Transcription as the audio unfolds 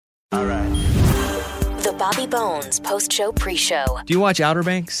All right. The Bobby Bones post-show pre-show. Do you watch Outer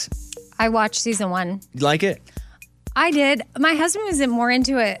Banks? I watched season 1. You like it? I did. My husband was more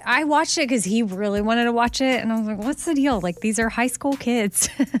into it. I watched it because he really wanted to watch it. And I was like, what's the deal? Like, these are high school kids.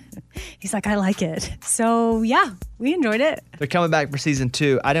 He's like, I like it. So, yeah, we enjoyed it. They're coming back for season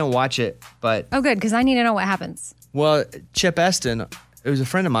 2. I didn't watch it, but... Oh, good, because I need to know what happens. Well, Chip Eston, who's a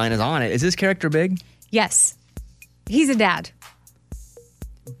friend of mine, is on it. Is this character big? Yes. He's a dad.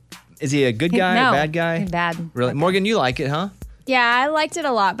 Is he a good guy, No, a bad guy? he's bad. Really? Morgan, you like it, huh? Yeah, I liked it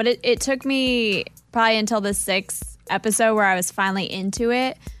a lot, but it took me probably until the 6th episode where I was finally into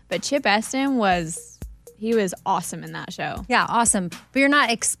it. But Chip Eston was awesome in that show. Yeah, awesome. But you're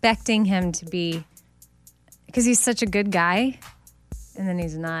not expecting him to be, because he's such a good guy, and then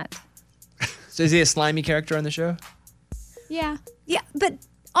he's not. So is he a slimy character on the show? Yeah. Yeah, but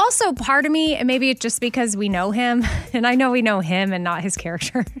also part of me, and maybe it's just because we know him, and I know we know him and not his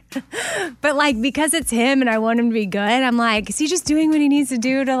character, but like because it's him and I want him to be good, I'm like, is he just doing what he needs to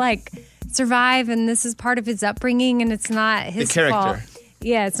do to like survive? And this is part of his upbringing, and it's not his fault.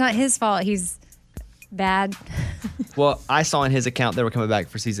 Yeah, it's not his fault. He's bad. Well, I saw in his account they were coming back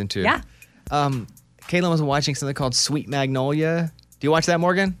for season 2. Yeah. Caitlin was watching something called Sweet Magnolia. Do you watch that,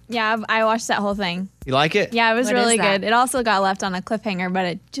 Morgan? Yeah, I watched that whole thing. You like it? Yeah, it was What really is that? good. It also got left on a cliffhanger, but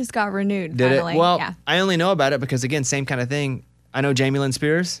it just got renewed Did finally. it? Well, yeah. I only know about it because, again, same kind of thing. I know Jamie Lynn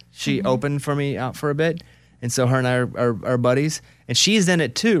Spears. She opened for me out for a bit. And so her and I are buddies. And she's in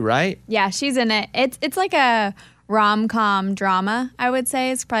it too, right? Yeah, she's in it. It's like a rom-com drama, I would say.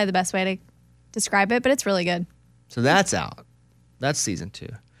 It's probably the best way to describe it, but it's really good. So that's out. That's season 2.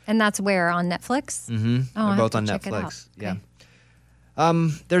 And that's where, on Netflix? Mm-hmm. Oh, They're I both have on to check it out. Netflix. Yeah. Okay.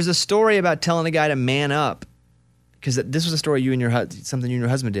 There's a story about telling a guy to man up, because this was a story you and your something you and your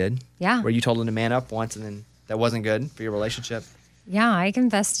husband did. Yeah. Where you told him to man up once, and then that wasn't good for your relationship. Yeah, I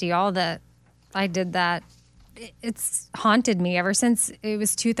confess to y'all that I did that. It's haunted me ever since it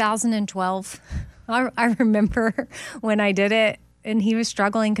was 2012. I remember when I did it, and he was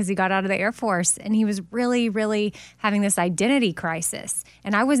struggling because he got out of the Air Force, and he was really, really having this identity crisis.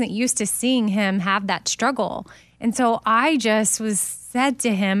 And I wasn't used to seeing him have that struggle. And so I just said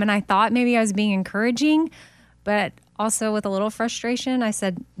to him, and I thought maybe I was being encouraging, but also with a little frustration, I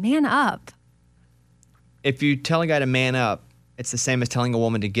said, man up. If you tell a guy to man up, it's the same as telling a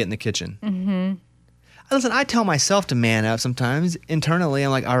woman to get in the kitchen. Mm-hmm. Listen, I tell myself to man up sometimes. Internally,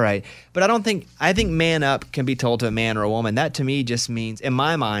 I'm like, all right. But I think man up can be told to a man or a woman. That to me just means, in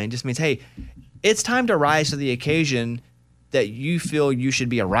my mind, just means, hey, it's time to rise to the occasion that you feel you should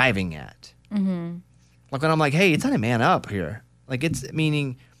be arriving at. Mm-hmm. Like when I'm like, hey, it's not a man up here. Like it's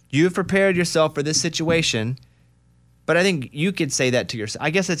meaning you've prepared yourself for this situation. But I think you could say that to yourself.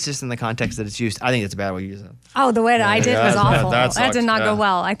 I guess it's just in the context that it's used. I think it's a bad way to use it. Oh, the way that I did was awful. that That did sucks, not go yeah.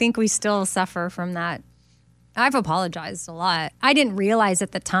 well. I think we still suffer from that. I've apologized a lot. I didn't realize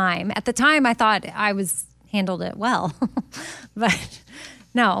at the time. At the time, I thought I handled it well. But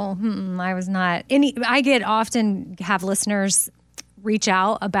no, I was not. I often have listeners reach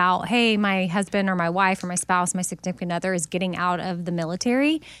out about, hey, my husband or my wife or my spouse, my significant other is getting out of the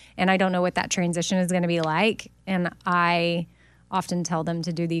military, and I don't know what that transition is going to be like. And I often tell them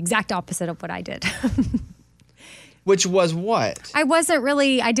to do the exact opposite of what I did. Which was what?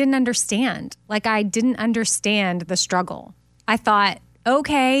 I didn't understand. Like, I didn't understand the struggle. I thought,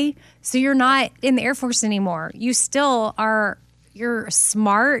 okay, so you're not in the Air Force anymore. You still are, you're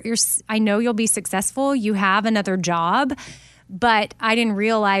smart. I know you'll be successful. You have another job. But I didn't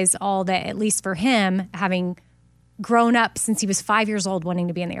realize all that, at least for him, having grown up since he was 5 years old, wanting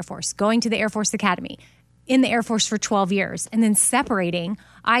to be in the Air Force, going to the Air Force Academy, in the Air Force for 12 years, and then separating.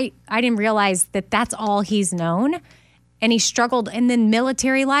 I didn't realize that that's all he's known. And he struggled. And then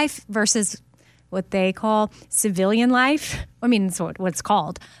military life versus what they call civilian life. I mean, that's what it's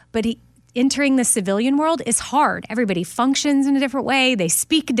called. But entering the civilian world is hard. Everybody functions in a different way. They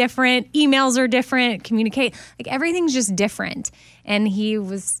speak different. Emails are different. Communicate. Like, everything's just different. And he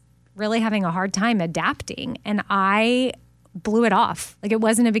was really having a hard time adapting. And I blew it off. Like, it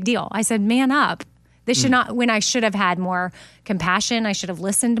wasn't a big deal. I said, man up. This should not, when I should have had more compassion. I should have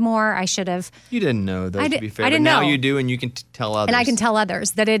listened more. I should have. You didn't know, though, to be fair. I didn't but now know. you do, and you can tell others. And I can tell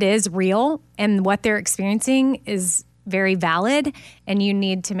others that it is real, and what they're experiencing is very valid, and you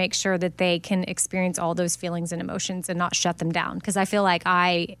need to make sure that they can experience all those feelings and emotions and not shut them down, because I feel like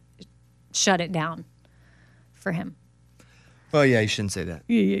I shut it down for him. Well, yeah, you shouldn't say that.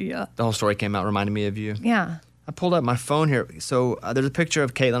 Yeah. The whole story came out, reminded me of you. Yeah. I pulled up my phone here. So there's a picture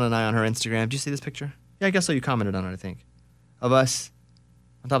of Caitlin and I on her Instagram. Did you see this picture? Yeah, I guess so. You commented on it, I think. Of us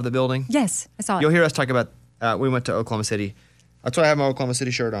on top of the building. Yes, I saw it. You'll hear us talk about, we went to Oklahoma City That's why I have my Oklahoma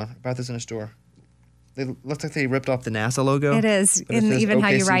City shirt on. I bought this in a store. It looks like they ripped off the NASA logo. It is, But it and says even how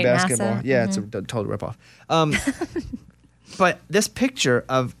you OKC write basketball. NASA. Yeah, it's a total ripoff. But this picture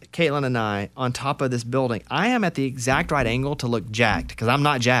of Caitlin and I on top of this building, I am at the exact right angle to look jacked because I'm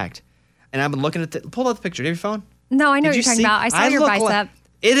not jacked. And I've been looking at pull out the picture. Do you have your phone? No, I know what Did you're talking see? about. I saw your look bicep.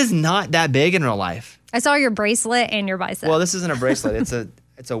 it is not that big in real life. I saw your bracelet and your bicep. Well, this isn't a bracelet.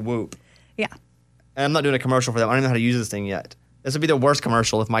 It's a Whoop. Yeah. And I'm not doing a commercial for them. I don't even know how to use this thing yet. This would be the worst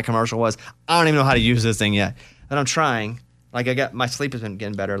commercial if my commercial was, I don't even know how to use this thing yet. And I'm trying. Like my sleep has been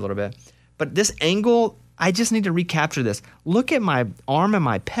getting better a little bit. But this angle, I just need to recapture this. Look at my arm and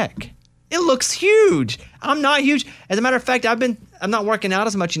my pec. It looks huge. I'm not huge. As a matter of fact, I'm not working out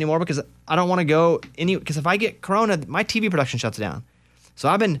as much anymore because I don't want to go because if I get corona, my TV production shuts down.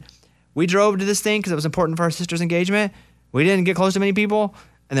 So we drove to this thing because it was important for our sister's engagement. We didn't get close to many people.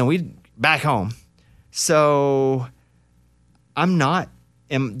 And then we back home. So I'm not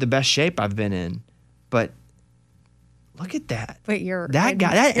in the best shape I've been in, but look at that. But you're angle.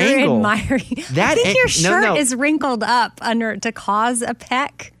 admiring. That I think your shirt no. is wrinkled up under to cause a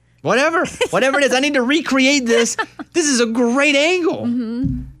pec. Whatever it is, I need to recreate this. This is a great angle.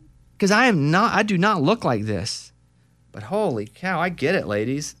 Because I do not look like this. But holy cow, I get it,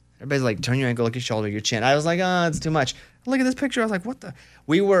 ladies. Everybody's like, turn your ankle, look at your shoulder, your chin. I was like, it's too much. Look at this picture. I was like, what the?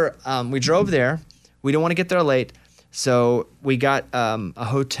 We drove there. We didn't want to get there late. So we got a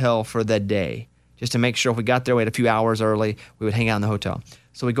hotel for the day. Just to make sure if we got there, we had a few hours early, we would hang out in the hotel.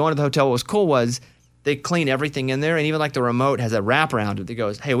 So we go into the hotel. What was cool was they clean everything in there. And even like the remote has a wrap around it that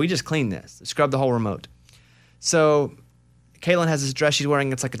goes, hey, we just cleaned this. Scrub the whole remote. So Caitlin has this dress she's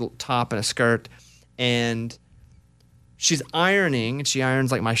wearing. It's like a top and a skirt. And she's ironing. And she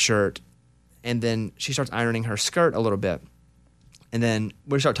irons like my shirt. And then she starts ironing her skirt a little bit. And then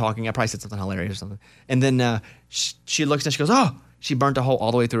we start talking. I probably said something hilarious or something. And then she looks and she goes, oh, she burnt a hole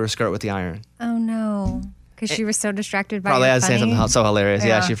all the way through her skirt with the iron. Oh, no. Because she was so distracted by probably your I was saying something so hilarious.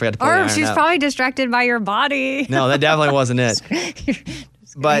 Yeah, she forgot to pull the Or iron she's out. probably distracted by your body. No, that definitely wasn't it.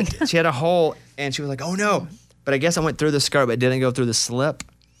 But she had a hole, and she was like, oh, no. But I guess I went through the skirt, but it didn't go through the slip.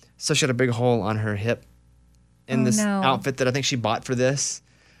 So she had a big hole on her hip in this outfit that I think she bought for this.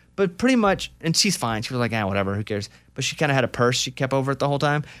 But pretty much, and she's fine. She was like, whatever, who cares? But she kind of had a purse she kept over it the whole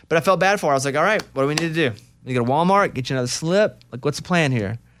time. But I felt bad for her. I was like, all right, what do we need to do? You go to Walmart, get you another slip? Like, what's the plan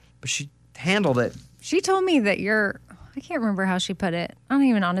here? But she handled it. She told me that I can't remember how she put it. I don't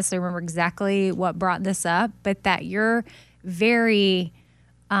even honestly remember exactly what brought this up, but that you're very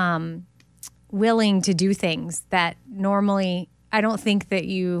willing to do things that normally I don't think that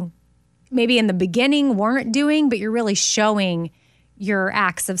you maybe in the beginning weren't doing, but you're really showing your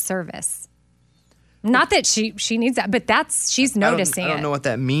acts of service. Not that she needs that, but she's noticing it. I don't know what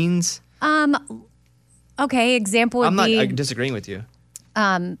that means. Okay, example would be... I'm not disagreeing with you.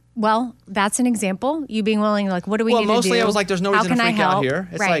 Well, that's an example. You being willing, like, what do we need to do? Well, mostly I was like, there's no How reason to can I freak out help? here.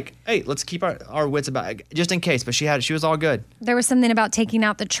 It's Right. like, hey, let's keep our wits about it, just in case. But she was all good. There was something about taking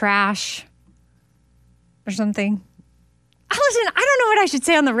out the trash or something. Listen, I don't know what I should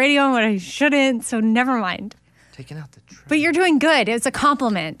say on the radio and what I shouldn't, so never mind. Taking out the trash. But you're doing good. It's a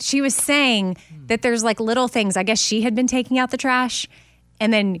compliment. She was saying that there's like little things. I guess she had been taking out the trash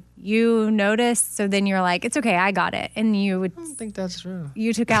and then you noticed. So then you're like, it's okay, I got it. And I don't think that's true.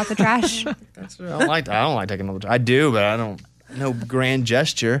 you took out the trash. That's true. I don't like taking all the trash. I do, but I don't. No grand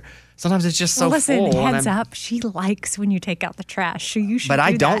gesture. Sometimes it's just so Listen, full. heads up. She likes when you take out the trash. So you should But do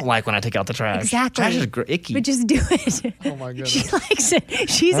I don't that. like when I take out the trash. Exactly. Trash is icky. But just do it. Oh my goodness. She likes it.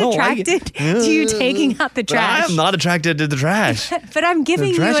 She's I don't like attracted it. to you taking out the But I trash. am not attracted to the trash. But I'm giving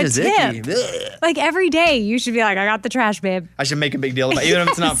you trash a is tip. icky. Ugh. Like every day, you should be like, I got the trash, babe. I should make a big deal about it, even if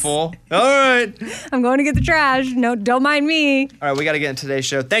it's not full. All right. I'm going to get the trash. No, don't mind me. All right, we got to get into today's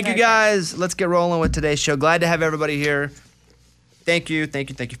show. Thank you, guys. Let's get rolling with today's show. Glad to have everybody here. Thank you.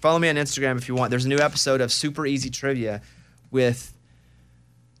 Follow me on Instagram if you want. There's a new episode of Super Easy Trivia with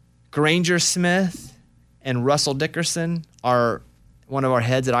Granger Smith and Russell Dickerson, one of our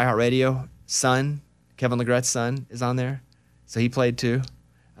heads at iHeartRadio. Son, Kevin LeGret's son, is on there. So he played too.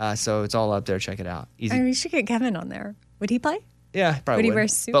 So it's all up there. Check it out. Easy. I mean, we should get Kevin on there. Would he play? Yeah, probably Would he would. wear a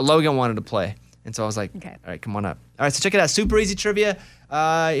suit? But Logan wanted to play. And so I was like, Okay. all right, come on up. All right, so check it out. Super Easy Trivia.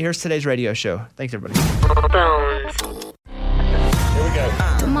 Here's today's radio show. Thanks, everybody. Here we go.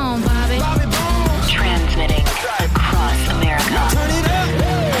 Come on, Bobby. Transmitting across America.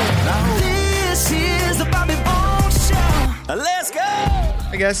 This is the Bobby Bones Show. Let's go.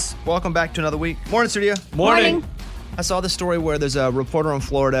 Hey, guys. Welcome back to another week. Morning, studio. Morning. I saw the story where there's a reporter in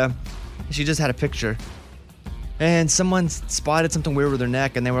Florida. She just had a picture. And someone spotted something weird with her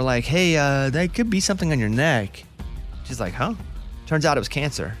neck, and they were like, hey, that could be something on your neck. She's like, huh? Turns out it was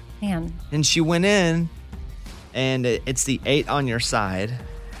cancer. Man. And she went in, and it's the 8 on your side.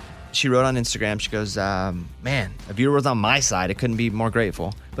 She wrote on Instagram, she goes, man, a viewer was on my side. I couldn't be more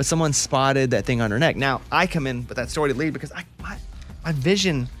grateful. But someone spotted that thing on her neck. Now, I come in with that story to lead because my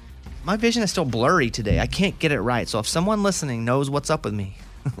vision is still blurry today. I can't get it right. So if someone listening knows what's up with me,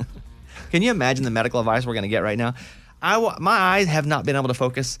 can you imagine the medical advice we're going to get right now? My eyes have not been able to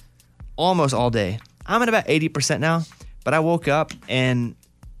focus almost all day. I'm at about 80% now, but I woke up and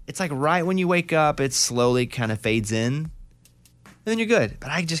it's like right when you wake up, it slowly kind of fades in and then you're good. But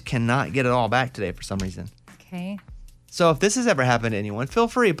I just cannot get it all back today for some reason. Okay. So if this has ever happened to anyone, feel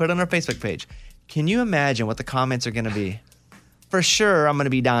free, put it on our Facebook page. Can you imagine what the comments are going to be? For sure, I'm going to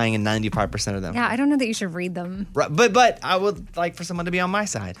be dying in 95% of them. Yeah, I don't know that you should read them. Right, but I would like for someone to be on my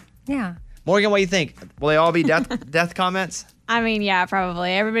side. Yeah. Morgan, what do you think? Will they all be death comments? I mean, yeah,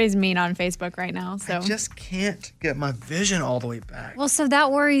 probably. Everybody's mean on Facebook right now. So I just can't get my vision all the way back. Well, so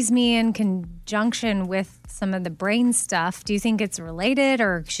that worries me in conjunction with some of the brain stuff. Do you think it's related,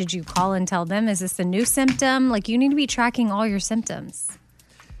 or should you call and tell them? Is this a new symptom? Like, you need to be tracking all your symptoms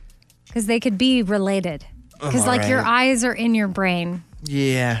because they could be related. Because, like, your eyes are in your brain.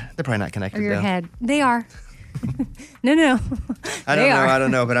 Yeah, they're probably not connected, or your though. head. They are. No. I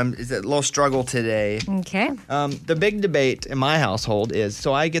don't know, but it's a little struggle today. Okay. The big debate in my household is,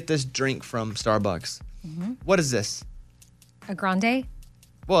 so I get this drink from Starbucks. Mm-hmm. What is this? A grande?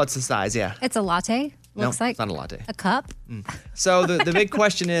 Well, it's the size, yeah. It's a latte. Looks like it's not a latte. a cup. So the big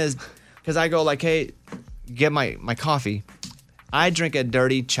question is, because I go like, hey, get my coffee. I drink a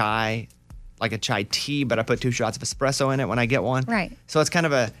dirty chai, like a chai tea, but I put 2 shots of espresso in it when I get one. Right. So it's kind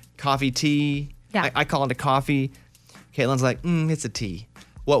of a coffee tea. Yeah. I call it a coffee. Caitlin's like, it's a tea.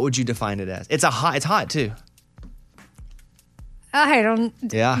 What would you define it as? It's hot too. I don't.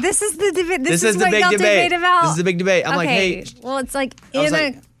 Yeah. This is the debate. This is the what big y'all debate. debate about. This is the big debate. I'm like, Okay, hey. well, it's like was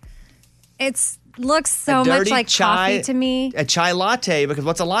like, it's looks so a much dirty like chai, coffee to me. A chai latte, because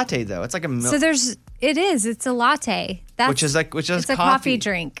what's a latte though? It's like a milk. So it's a latte. Which is it's a coffee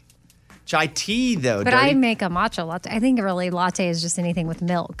drink. Chai tea though. But dirty. I make a matcha latte. I think really latte is just anything with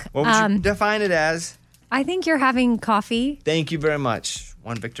milk. What would you define it as? I think you're having coffee. Thank you very much.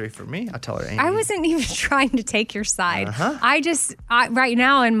 One victory for me. I'll tell her. Amy. I wasn't even trying to take your side. Uh-huh. Right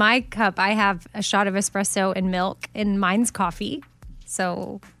now in my cup, I have a shot of espresso and milk, and mine's coffee.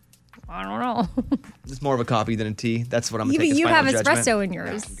 So I don't know. It's more of a coffee than a tea. That's what I'm going to take as You final have judgment. espresso in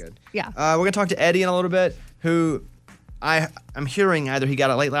yours. Yeah, I'm good. Yeah. We're going to talk to Eddie in a little bit, who I'm hearing either he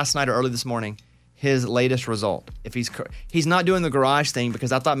got it late last night or early this morning, his latest result. If he's not doing the garage thing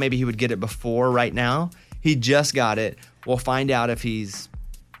because I thought maybe he would get it before right now. He just got it. We'll find out if he's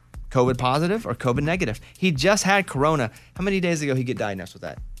COVID positive or COVID negative. He just had corona. How many days ago he get diagnosed with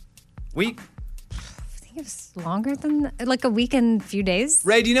that? Week? I think it was longer than like a week and a few days.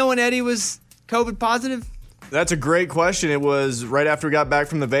 Ray, do you know when Eddie was COVID positive? That's a great question. It was right after we got back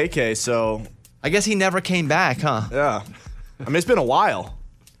from the vacay, so I guess he never came back, huh? yeah. I mean, it's been a while.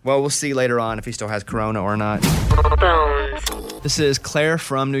 Well, we'll see later on if he still has corona or not. This is Claire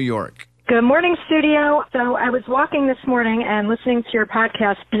from New York. Good morning, studio. So I was walking this morning and listening to your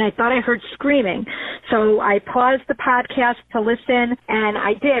podcast, and I thought I heard screaming. So I paused the podcast to listen, and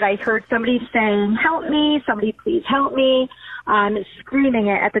I did. I heard somebody saying, help me, somebody please help me, screaming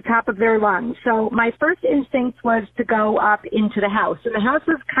it at the top of their lungs. So my first instinct was to go up into the house, and the house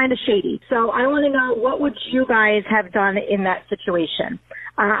was kind of shady. So I want to know, what would you guys have done in that situation?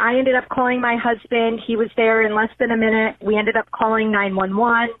 I ended up calling my husband. He was there in less than a minute. We ended up calling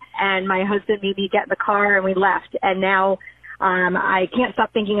 911, and my husband made me get in the car, and we left. And now I can't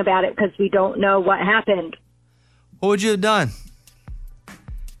stop thinking about it because we don't know what happened. What would you have done?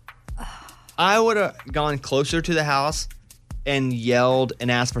 I would have gone closer to the house and yelled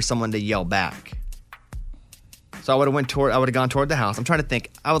and asked for someone to yell back. So I would have gone toward the house. I'm trying to think.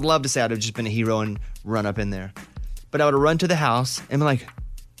 I would love to say I'd have just been a hero and run up in there. But I would have run to the house and be like,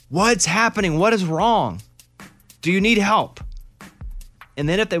 what's happening? What is wrong? Do you need help? And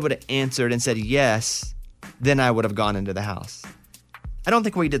then if they would have answered and said yes, then I would have gone into the house. I don't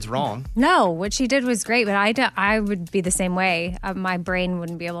think what he did's wrong. No, what she did was great, but I would be the same way. My brain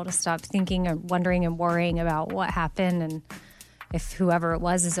wouldn't be able to stop thinking and wondering and worrying about what happened and if whoever it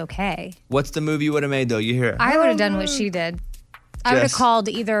was is okay. What's the move you would have made, though? You hear it. I would have done what she did. I would have called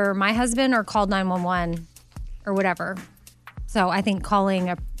either my husband or called 911 or whatever. So I think calling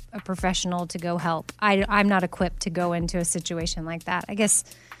a professional to go help. I'm not equipped to go into a situation like that. I guess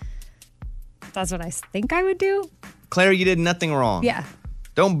that's what I think I would do. Claire, you did nothing wrong. Yeah.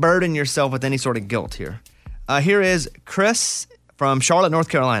 Don't burden yourself with any sort of guilt here. Here is Chris from Charlotte, North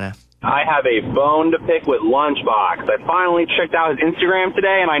Carolina. I have a bone to pick with Lunchbox. I finally checked out his Instagram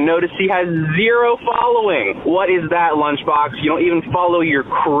today, and I noticed he has 0 following. What is that, Lunchbox? You don't even follow your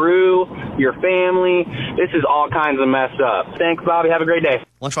crew, your family. This is all kinds of messed up. Thanks, Bobby. Have a great day.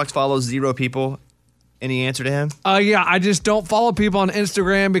 Lunchbox follows 0 people. Any answer to him? Yeah, I just don't follow people on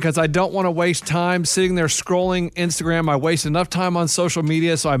Instagram because I don't want to waste time sitting there scrolling Instagram. I waste enough time on social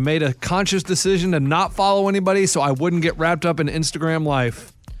media, so I made a conscious decision to not follow anybody so I wouldn't get wrapped up in Instagram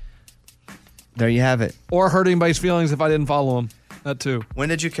life. There you have it. Or hurt anybody's feelings if I didn't follow them. That too. When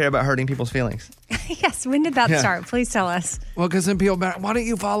did you care about hurting people's feelings? Yes, when did that start? Please tell us. Well, because then people back, why don't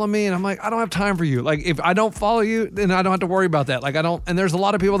you follow me? And I'm like, I don't have time for you. Like, if I don't follow you, then I don't have to worry about that. Like, I don't, and there's a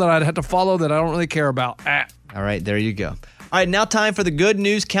lot of people that I'd have to follow that I don't really care about. All right, there you go. All right, now time for the good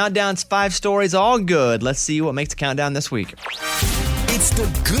news countdown's 5 stories, all good. Let's see what makes the countdown this week. It's the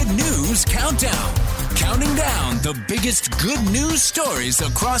Good News Countdown. Counting down the biggest good news stories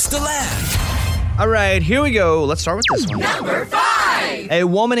across the land. All right, here we go. Let's start with this one. Number 5. A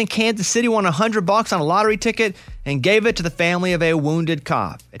woman in Kansas City won $100 on a lottery ticket and gave it to the family of a wounded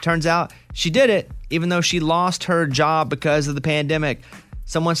cop. It turns out she did it even though she lost her job because of the pandemic.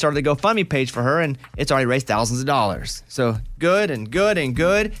 Someone started a GoFundMe page for her, and it's already raised thousands of dollars. So good and good and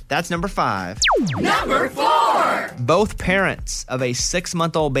good. That's number 5. Number 4. Both parents of a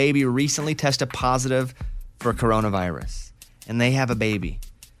 6-month-old baby recently tested positive for coronavirus, and they have a baby.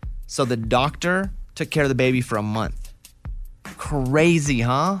 So the doctor took care of the baby for a month. Crazy,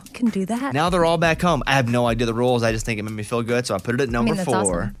 huh? Can do that. Now they're all back home. I have no idea the rules. I just think it made me feel good, so I put it at number 4.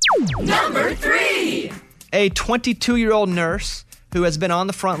 Awesome. Number 3. A 22-year-old nurse who has been on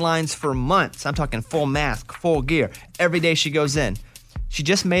the front lines for months. I'm talking full mask, full gear. Every day she goes in. She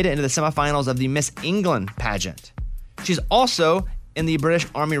just made it into the semifinals of the Miss England pageant. She's also in the British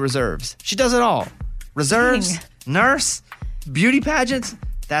Army Reserves. She does it all. Reserves, nurse, beauty pageants.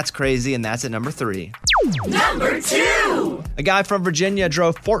 That's crazy, and that's at number 3. Number 2. A guy from Virginia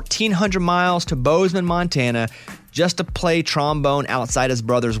drove 1,400 miles to Bozeman, Montana, just to play trombone outside his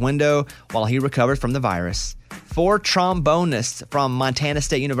brother's window while he recovered from the virus. 4 trombonists from Montana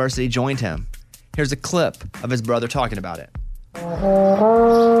State University joined him. Here's a clip of his brother talking about it.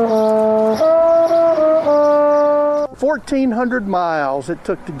 1,400 miles it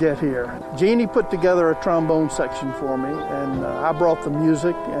took to get here. Jeannie put together a trombone section for me, and I brought the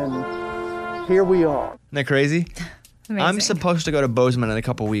music, and here we are. Isn't that crazy? Amazing. I'm supposed to go to Bozeman in a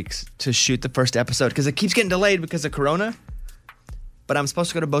couple weeks to shoot the first episode because it keeps getting delayed because of Corona. But I'm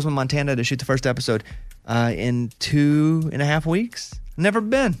supposed to go to Bozeman, Montana to shoot the first episode in 2.5 weeks. Never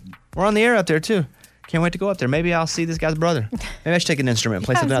been. We're on the air up there too. Can't wait to go up there. Maybe I'll see this guy's brother. Maybe I should take an instrument and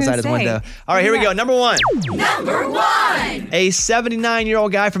play something outside his window. All right, here we go. Number 1. Number 1. A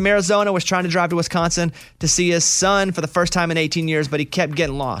 79-year-old guy from Arizona was trying to drive to Wisconsin to see his son for the first time in 18 years, but he kept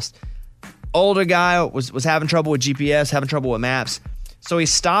getting lost. Older guy was having trouble with GPS, having trouble with maps. So he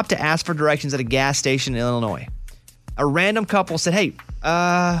stopped to ask for directions at a gas station in Illinois. A random couple said, hey,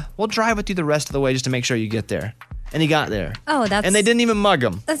 we'll drive with you the rest of the way just to make sure you get there. And he got there. Oh, that's... And they didn't even mug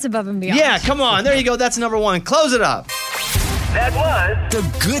him. That's above and beyond. Yeah, come on. There you go. That's number 1. Close it up. That was the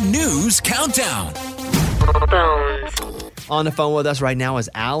Good News Countdown. On the phone with us right now is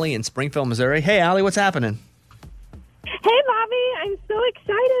Allie in Springfield, Missouri. Hey, Allie, what's happening? Hey, Bobby. I'm so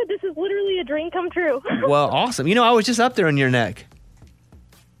excited. This is literally a dream come true. Well, awesome. You know, I was just up there in your neck.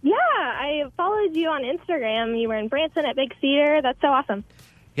 Yeah, I followed you on Instagram. You were in Branson at Big Cedar. That's so awesome.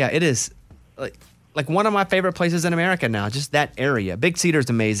 Yeah, it is like one of my favorite places in America now, just that area. Big Cedar's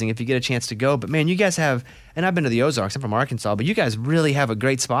amazing if you get a chance to go. But, man, you guys have, and I've been to the Ozarks. I'm from Arkansas, but you guys really have a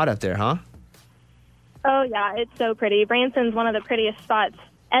great spot up there, huh? Oh, yeah, it's so pretty. Branson's one of the prettiest spots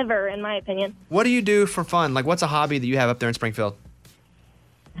ever, in my opinion. What do you do for fun? Like, what's a hobby that you have up there in Springfield?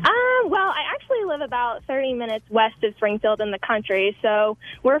 Well, I actually live about 30 minutes west of Springfield in the country, so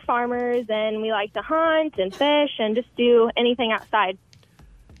we're farmers, and we like to hunt and fish and just do anything outside.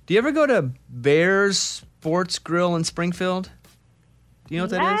 Do you ever go to Bears Sports Grill in Springfield? Do you know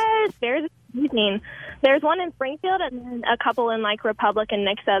what that is? Yes, Bears evening. There's one in Springfield and then a couple in like Republic and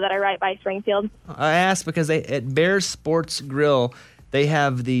Nixa that are right by Springfield. I asked because at Bears Sports Grill, they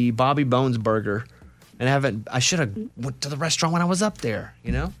have the Bobby Bones burger. And I should have went to the restaurant when I was up there,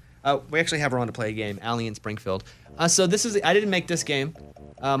 you know? We actually have her on to play a game, Allie in Springfield. So I didn't make this game.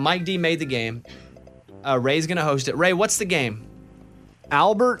 Mike D made the game. Ray's going to host it. Ray, what's the game?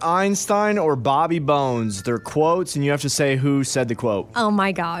 Albert Einstein or Bobby Bones. They're quotes, and you have to say who said the quote. Oh,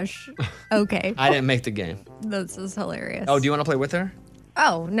 my gosh. Okay. I didn't make the game. This is hilarious. Oh, do you want to play with her?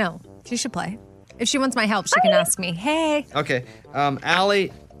 Oh, no. She should play. If she wants my help, she can ask me. Hey. Okay.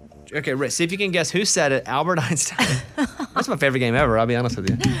 Allie, okay, Ray, see if you can guess who said it. Albert Einstein. That's my favorite game ever, I'll be honest with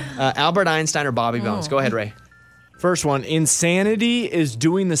you. Albert Einstein or Bobby Bones? Go ahead, Ray. First one, insanity is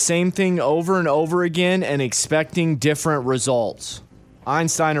doing the same thing over and over again and expecting different results.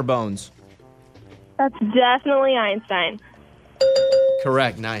 Einstein or Bones? That's definitely Einstein.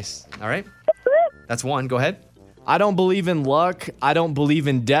 Correct, nice. All right. That's one, go ahead. I don't believe in luck. I don't believe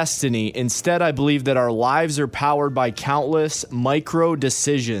in destiny. Instead, I believe that our lives are powered by countless micro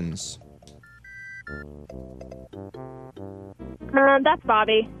decisions. That's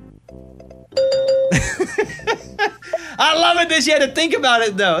Bobby. I love it that you had to think about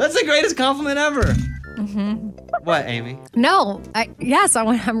it, though. That's the greatest compliment ever. Mm-hmm. What, Amy? No.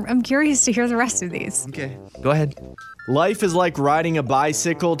 I'm curious to hear the rest of these. Okay, go ahead. Life is like riding a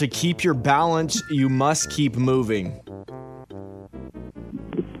bicycle. To keep your balance, you must keep moving.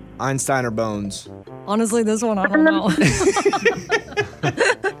 Einstein or Bones? Honestly, this one I don't know.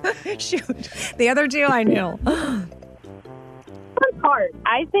 Shoot. The other two I knew. That's hard.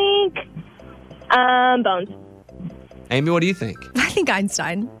 I think Bones. Amy, what do you think? I think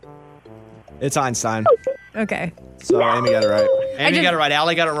Einstein. It's Einstein. Okay. So Amy got it right. Amy got it right.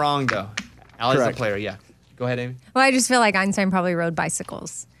 Allie got it wrong, though. Allie's Correct. the player, yeah. Go ahead, Amy. Well, I just feel like Einstein probably rode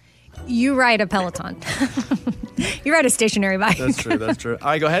bicycles. You ride a Peloton. You ride a stationary bike. That's true. All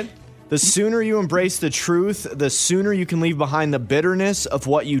right, go ahead. The sooner you embrace the truth, the sooner you can leave behind the bitterness of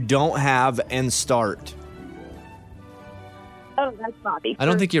what you don't have and start. Oh, that's Bobby. I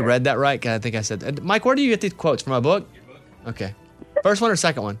don't think you read that right. 'Cause I think I said, Mike, where do you get these quotes? From a book? Okay. First one or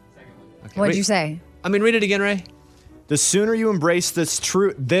second one? Okay. What'd you say? I mean, read it again, Ray. The sooner you embrace this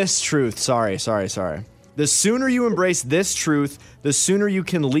truth, sorry. The sooner you embrace this truth, the sooner you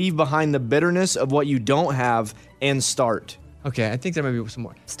can leave behind the bitterness of what you don't have and start. Okay, I think there may be some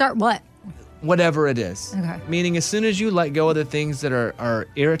more. Start what? Whatever it is. Okay. Meaning, as soon as you let go of the things that are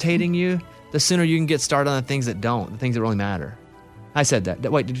irritating you, the sooner you can get started on the things that don't, the things that really matter. I said that.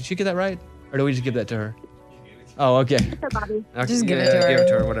 Wait, did she get that right? Or did we just give that to her? Oh, okay. Bobby. Okay, Just give it to her. Give it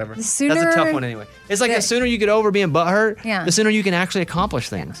to her, whatever. The sooner- That's a tough one anyway. It's like the sooner you get over being butthurt, Yeah. the sooner you can actually accomplish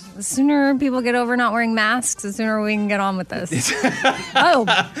things. The sooner people get over not wearing masks, the sooner we can get on with this. Oh.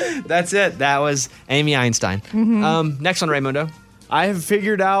 That's it. That was Amy Einstein. Mm-hmm. Next one, Raymundo. I have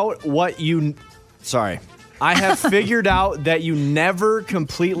figured out that you never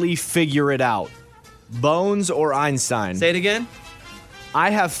completely figure it out. Bones or Einstein? Say it again. I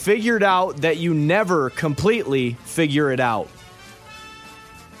have figured out that you never completely figure it out.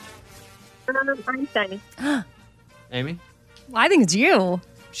 Einstein. Amy? Well, I think it's you.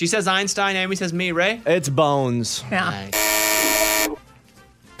 She says Einstein. Amy says me. Ray? It's Bones. Yeah. Nice.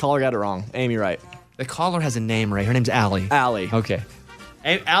 Caller got it wrong. Amy right. The caller has a name, Ray. Her name's Allie. Allie. Okay.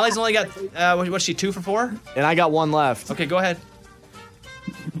 Allie's only got, what's she, 2 for 4? And I got one left. Okay, go ahead.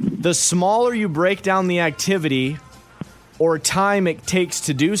 The smaller you break down the activity or time it takes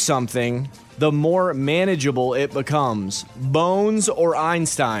to do something, the more manageable it becomes. Bones or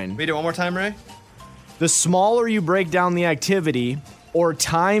Einstein? Read it one more time, Ray. The smaller you break down the activity or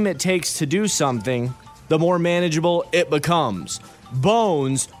time it takes to do something, the more manageable it becomes.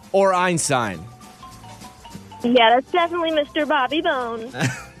 Bones or Einstein? Yeah, that's definitely Mr. Bobby Bones.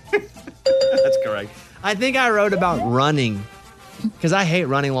 That's correct. I think I wrote about running because I hate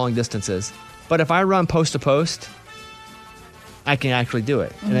running long distances. But if I run post to post, I can actually do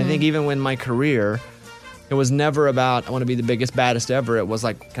it. And I think even when my career, it was never about, I want to be the biggest, baddest ever. It was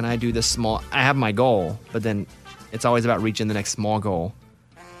like, can I do this small? I have my goal, but then it's always about reaching the next small goal.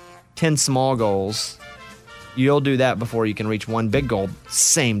 10 small goals, you'll do that before you can reach one big goal,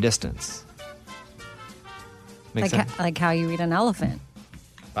 same distance. Make sense? Like how you eat an elephant.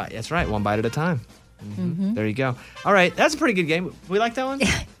 That's right, one bite at a time. Mm-hmm. There you go. All right, that's a pretty good game. We like that one?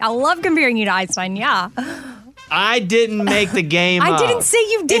 I love comparing you to Einstein, yeah. I didn't make the game I up. didn't say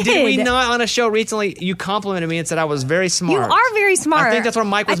you did. Did we not on a show recently? You complimented me and said I was very smart. You are very smart. I think that's where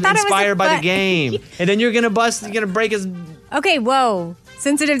Mike was inspired by the game. And then you're gonna break his. Okay, whoa,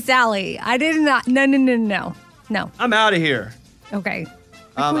 sensitive Sally. I did not. No. I'm out of here. Okay.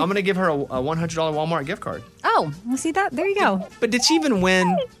 I'm gonna give her a $100 Walmart gift card. Oh, well, see that? There you go. But did she even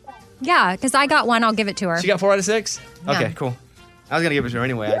win? Yeah, because I got one. I'll give it to her. She got 4 out of 6. Yeah. Okay, cool. I was gonna give it to her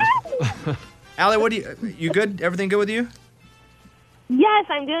anyway. Allie, what do you good? Everything good with you? Yes,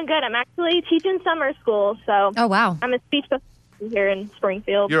 I'm doing good. I'm actually teaching summer school, so. Oh, wow. I'm a speech pathologist here in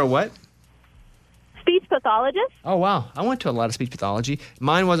Springfield. You're a what? Speech pathologist. Oh, wow. I went to a lot of speech pathology.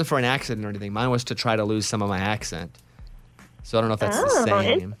 Mine wasn't for an accident or anything. Mine was to try to lose some of my accent. So I don't know if that's the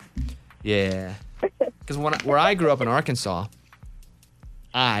same. Yeah. Because where I grew up in Arkansas,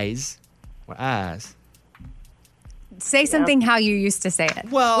 eyes were eyes. Say something how you used to say it.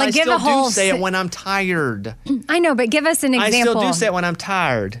 Well, like, I give still a whole do say it when I'm tired. I know, but give us an example. I still do say it when I'm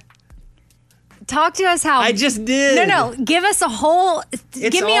tired. Talk to us how. I just did. No. Give us a whole. It's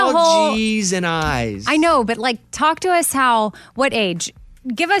give me all a whole. G's and I's. I know, but like, talk to us how. What age?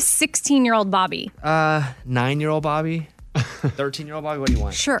 Give us 16-year-old Bobby. 9-year-old Bobby. 13-year-old Bobby. What do you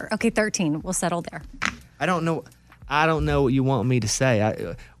want? Sure. Okay, 13. We'll settle there. I don't know what you want me to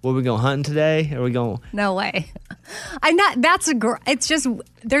say. Were we going hunting today? Are we going? No way. I'm not. It's just.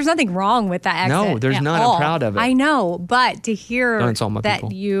 There's nothing wrong with that accent. No, there's at none. all. I'm proud of it. I know, but to hear Don't insult my that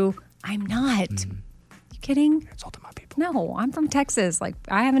people. I'm not. You kidding? You're insulting my people. No, I'm from Texas. Like,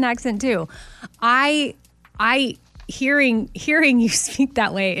 I have an accent too. Hearing you speak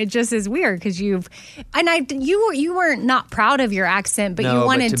that way, it just is weird because you weren't not proud of your accent, but you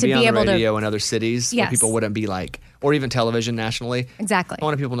wanted to be on able the radio to in other cities Yes. where people wouldn't be like, or even television nationally. Exactly. I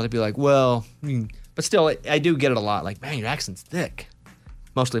wanted people not to be like, well, but still, I do get it a lot. Like, man, your accent's thick.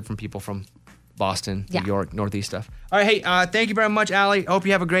 Mostly from people from Boston, New York, Northeast stuff. All right, hey, thank you very much, Allie. Hope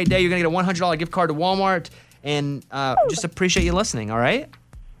you have a great day. You're gonna get a $100 gift card to Walmart, and just appreciate you listening. All right.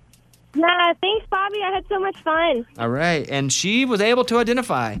 Yeah, thanks, Bobby. I had so much fun. All right, and she was able to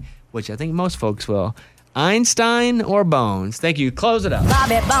identify, which I think most folks will, Einstein or Bones. Thank you. Close it up.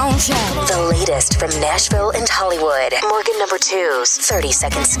 Bobby Bones Show. The latest from Nashville and Hollywood. Morgan number 2's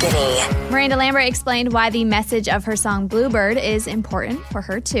 30-second skinny. Miranda Lambert explained why the message of her song Bluebird is important for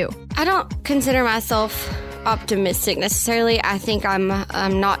her too. I don't consider myself optimistic necessarily. I think I'm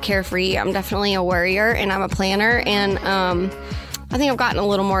not carefree. I'm definitely a worrier, and I'm a planner, and I think I've gotten a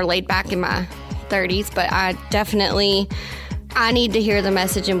little more laid back in my 30s, but I need to hear the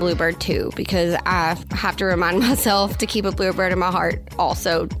message in Bluebird too, because I have to remind myself to keep a bluebird in my heart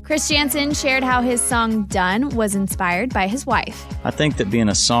also. Chris Jansen shared how his song Done was inspired by his wife. I think that being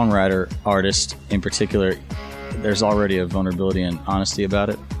a songwriter, artist in particular, there's already a vulnerability and honesty about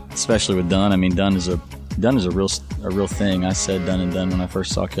it, especially with Done. I mean, Done is a real thing. I said Done and Done when I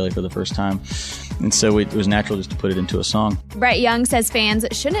first saw Kelly for the first time. And so it was natural just to put it into a song. Brett Young says fans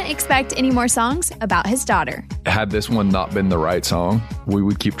shouldn't expect any more songs about his daughter. Had this one not been the right song, we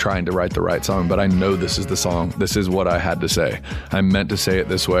would keep trying to write the right song, but I know this is the song. This is what I had to say. I meant to say it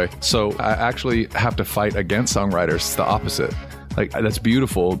this way. So I actually have to fight against songwriters. It's the opposite. Like, that's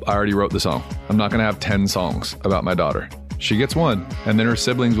beautiful. I already wrote the song. I'm not going to have 10 songs about my daughter. She gets one, and then her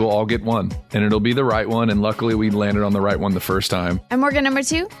siblings will all get one, and it'll be the right one, and luckily we landed on the right one the first time. I'm Morgan number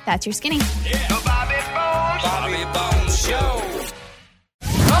 2. That's your skinny. Bobby Bones Show.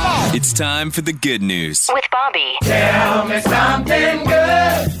 It's time for the good news. With Bobby. Tell me something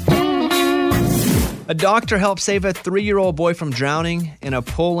good. A doctor helped save a 3-year-old boy from drowning in a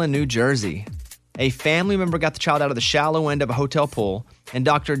pool in New Jersey. A family member got the child out of the shallow end of a hotel pool, and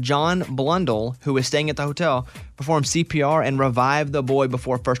Dr. John Blundell, who was staying at the hotel, performed CPR and revived the boy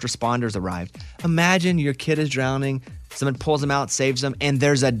before first responders arrived. Imagine your kid is drowning, someone pulls him out, saves him, and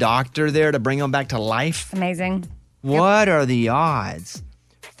there's a doctor there to bring him back to life. Amazing. What are the odds?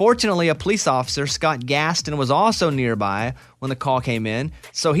 Fortunately, a police officer, Scott Gaston, was also nearby when the call came in,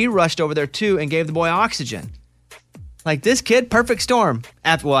 so he rushed over there too and gave the boy oxygen. Like, this kid, perfect storm.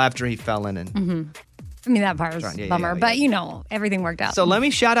 After he fell in. And I mean, that part was a bummer, but everything worked out. So let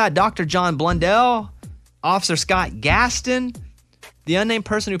me shout out Dr. John Blundell, Officer Scott Gaston, the unnamed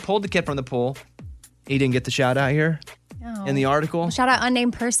person who pulled the kid from the pool. He didn't get the shout out here in the article. Shout out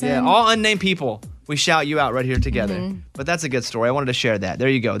unnamed person. Yeah, all unnamed people. We shout you out right here together. But that's a good story. I wanted to share that. There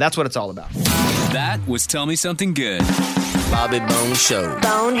you go. That's what it's all about. That was Tell Me Something Good. Bobby Bones Show.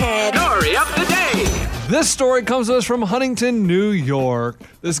 Bonehead. Story of the day. This story comes to us from Huntington, New York.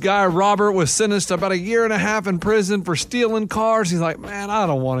 This guy, Robert, was sentenced to about 1.5 years in prison for stealing cars. He's like, man, I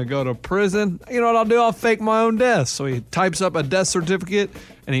don't want to go to prison. You know what I'll do? I'll fake my own death. So he types up a death certificate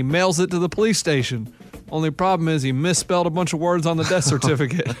and he mails it to the police station. Only problem is he misspelled a bunch of words on the death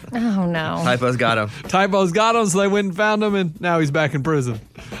certificate. Oh, no. Typos got him. Typos got him, so they went and found him, and now he's back in prison.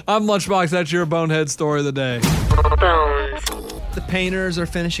 I'm Lunchbox. That's your bonehead story of the day. The painters are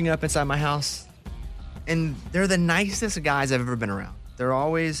finishing up inside my house, and they're the nicest guys I've ever been around. They're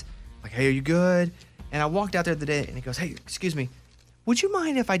always like, hey, are you good? And I walked out there the day, and he goes, hey, excuse me, would you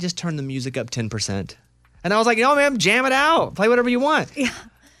mind if I just turn the music up 10%? And I was like, no, man, jam it out. Play whatever you want. Yeah.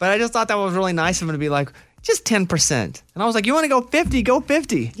 But I just thought that was really nice of him to be like, just 10%. And I was like, you want to go 50, go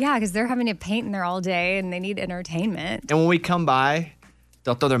 50. Yeah, because they're having to paint in there all day, and they need entertainment. And when we come by,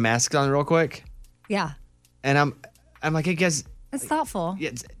 they'll throw their masks on real quick. Yeah. And I'm like, hey, guys. That's thoughtful. Yeah,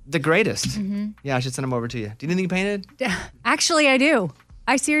 it's the greatest. Mm-hmm. Yeah, I should send them over to you. Do you need anything painted? Actually, I do.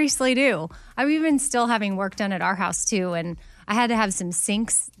 I seriously do. I'm even still having work done at our house, too, and I had to have some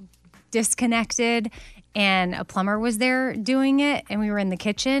sinks disconnected and a plumber was there doing it, and we were in the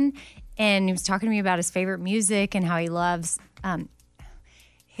kitchen, and he was talking to me about his favorite music and how he loves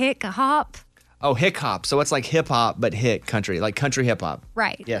hick hop. Oh, hick hop. So it's like hip hop, but hick country, like country hip hop.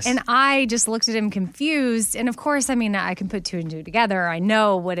 Right. Yes. And I just looked at him confused. And of course, I mean, I can put two and two together. I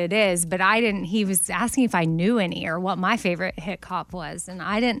know what it is, but I didn't. He was asking if I knew any or what my favorite hick hop was. And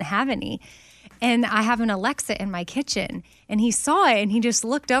I didn't have any. And I have an Alexa in my kitchen. And he saw it and he just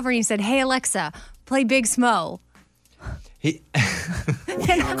looked over and he said, "Hey, Alexa, play Big Smo." We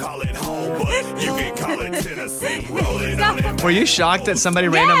don't call it home, but you can call it Tennessee. Rolling on it. Were you shocked that somebody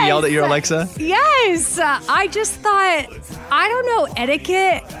random yelled at your Alexa? Yes. I just thought, I don't know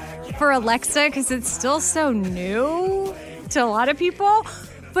etiquette for Alexa because it's still so new to a lot of people.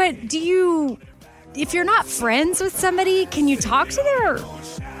 But if you're not friends with somebody, can you talk to their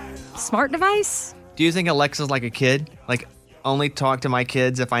smart device? Do you think Alexa's like a kid? Like, only talk to my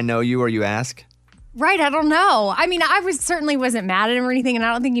kids if I know you or you ask? Right, I don't know. I mean, I certainly wasn't mad at him or anything, and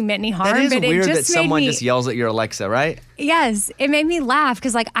I don't think he meant any harm. That is but weird it that just someone just yells at your Alexa, right? Yes, it made me laugh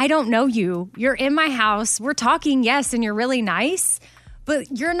because, like, I don't know you. You're in my house. We're talking, yes, and you're really nice,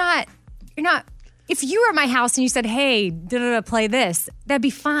 but you're not. If you were at my house and you said, "Hey, play this," that'd be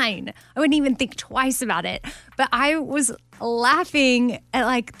fine. I wouldn't even think twice about it. But I was laughing at,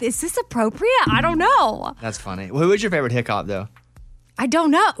 like, is this appropriate? I don't know. That's funny. Who is your favorite hick hop, though? I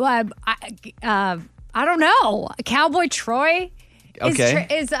don't know. I don't know. Cowboy Troy. Okay.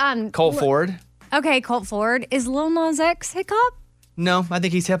 Is Colt Ford. Okay, Colt Ford. Is Lil Nas X hip hop? No, I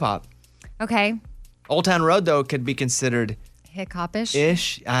think he's hip hop. Okay. Old Town Road, though, could be considered hip hop-ish.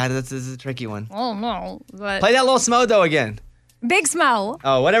 This is a tricky one. Oh no. But play that Lil Smo though again. Big Smo.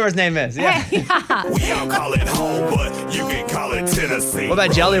 Oh, whatever his name is. Yeah. We don't call it home, but you can call it Tennessee. What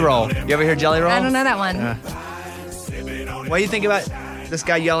about Jelly Roll? You ever hear Jelly Roll? I don't know that one. What do you think about this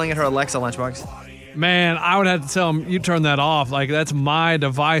guy yelling at her Alexa, Lunchbox? Man, I would have to tell him, you turn that off. Like, that's my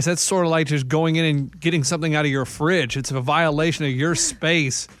device. That's sort of like just going in and getting something out of your fridge. It's a violation of your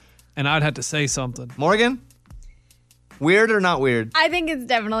space, and I'd have to say something. Morgan? Weird or not weird? I think it's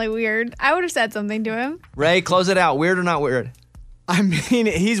definitely weird. I would have said something to him. Ray, close it out. Weird or not weird? I mean,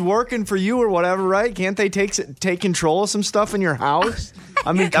 he's working for you or whatever, right? Can't they take control of some stuff in your house?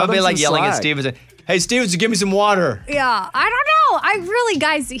 I mean, that would be like yelling at Steven. Hey, Steven, give me some water. Yeah, I don't know. I really,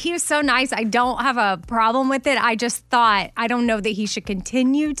 guys, he was so nice. I don't have a problem with it. I just thought, I don't know that he should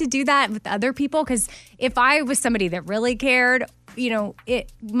continue to do that with other people, because if I was somebody that really cared,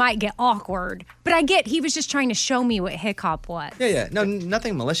 it might get awkward. But I get he was just trying to show me what hip hop was. Yeah. No,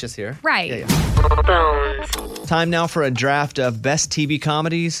 nothing malicious here. Right. Yeah. Time now for a draft of best TV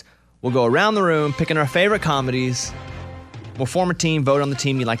comedies. We'll go around the room picking our favorite comedies. We'll form a team, vote on the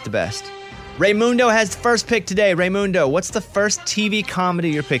team you like the best. Raymundo has the first pick today. Raymundo, what's the first TV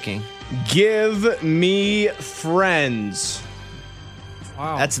comedy you're picking? Give me Friends.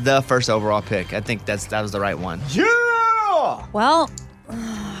 Wow. That's the first overall pick. I think that was the right one. Yeah! Well,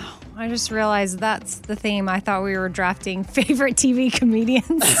 I just realized that's the theme. I thought we were drafting favorite TV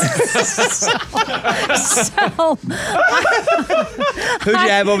comedians. so who'd you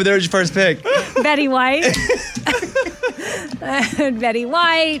have over there as your first pick? Betty White. Betty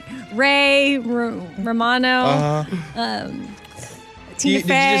White, Ray, Romano, Tina Fey. Did you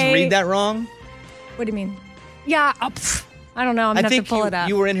just read that wrong? What do you mean? Yeah, I don't know. I'm going to have to pull it up.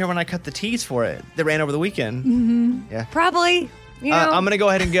 You were in here when I cut the teas for it. They ran over the weekend. Mm-hmm. Yeah. Probably. I'm going to go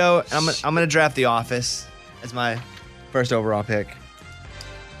ahead and go. I'm going to draft The Office as my first overall pick.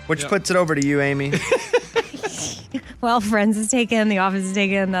 Which puts it over to you, Amy. Well, Friends is taken. The Office is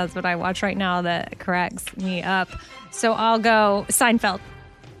taken. That's what I watch right now that cracks me up. So I'll go Seinfeld.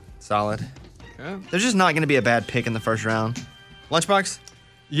 Solid. Okay. There's just not going to be a bad pick in the first round. Lunchbox?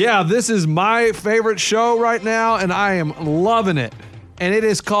 Yeah, this is my favorite show right now, and I am loving it. And it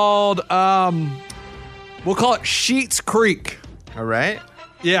is called, we'll call it Sheets Creek. All right.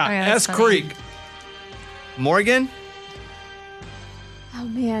 Yeah, S Creek. Morgan? Oh,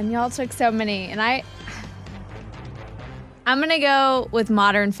 man, y'all took so many. And I'm going to go with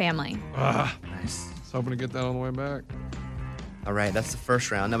Modern Family. Nice. I was hoping to get that on the way back. All right, that's the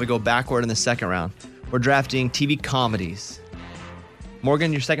first round. Now we go backward in the second round. We're drafting TV comedies.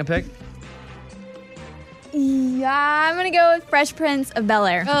 Morgan, your second pick? Yeah, I'm going to go with Fresh Prince of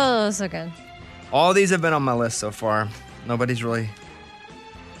Bel-Air. Oh, so good. All these have been on my list so far. Nobody's really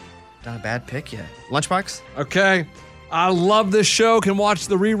done a bad pick yet. Lunchbox? Okay. I love this show. Can watch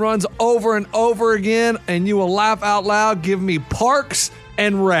the reruns over and over again, and you will laugh out loud. Give me Parks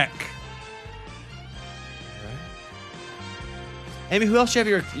and Rec. Amy, who else do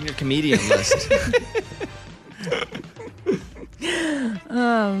you have in your comedian list?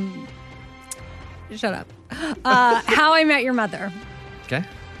 Shut up. How I Met Your Mother. Okay.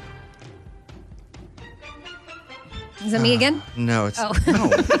 Is it me again? No, it's Oh. no.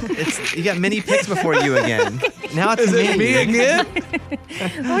 It's you got many picks before you again. Now it's me again?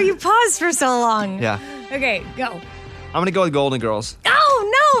 Oh, you paused for so long. Yeah. Okay, go. I'm gonna go with Golden Girls.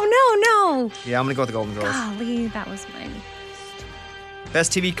 Oh, no. Yeah, I'm gonna go with the Golden Girls. Golly, that was mine.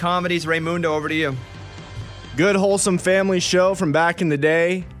 Best TV comedies, Raymundo, over to you. Good wholesome family show from back in the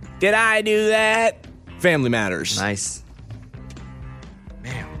day. Did I do that? Family Matters. Nice.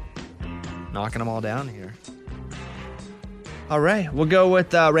 Man, knocking them all down here. All right, we'll go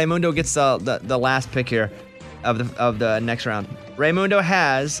with Raymundo gets the last pick here of the next round. Raymundo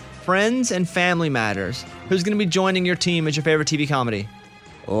has Friends and Family Matters. Who's going to be joining your team as your favorite TV comedy?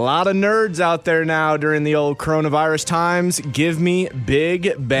 A lot of nerds out there now during the old coronavirus times. Give me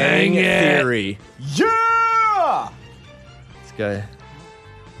Big Bang Theory. Yeah! It's good.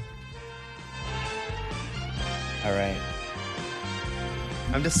 All right.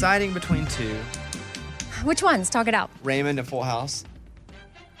 I'm deciding between two. Which ones? Talk it out. Raymond and Full House.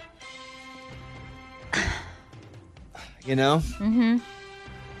 You know? Mm-hmm.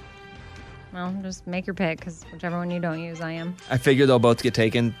 Well, just make your pick, because whichever one you don't use, I am. I figure they'll both get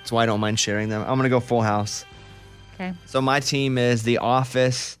taken, so I don't mind sharing them. I'm going to go Full House. Okay. So my team is The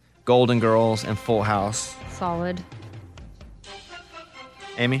Office, Golden Girls, and Full House. Solid.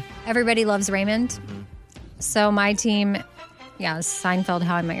 Amy? Everybody loves Raymond. So my team, yeah, is Seinfeld,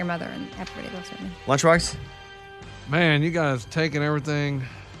 How I Met Your Mother, and Everybody Loves Raymond. Lunchbox? Man, you guys taking everything.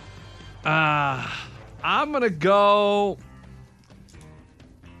 I'm going to go...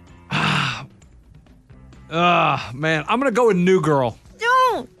 man, I'm going to go with New Girl.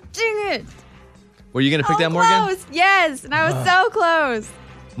 Don't! Dang it! Were you going to pick that, Morgan? Close. Yes, and I was so close.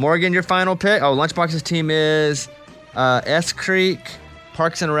 Morgan, your final pick? Oh, Lunchbox's team is S Creek,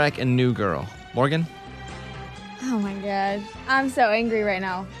 Parks and Rec, and New Girl. Morgan? Oh my god. I'm so angry right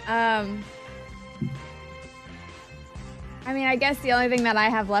now. I mean, I guess the only thing that I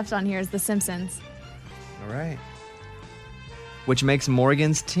have left on here is The Simpsons. All right. Which makes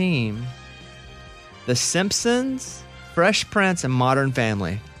Morgan's team The Simpsons, Fresh Prince, and Modern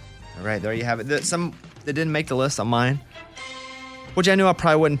Family. All right, there you have it. Some that didn't make the list on mine, which I knew I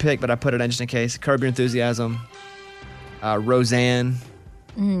probably wouldn't pick, but I put it in just in case. Curb Your Enthusiasm, Roseanne.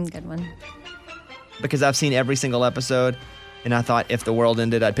 Good one. Because I've seen every single episode, and I thought if the world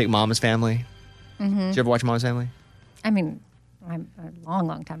ended, I'd pick Mama's Family. Mm-hmm. Did you ever watch Mama's Family? I mean, a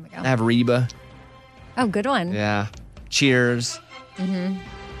long time ago. I have Reba. Oh, good one. Yeah. Cheers. Mm-hmm.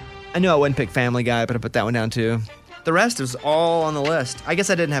 I knew I wouldn't pick Family Guy, but I put that one down too. The rest is all on the list. I guess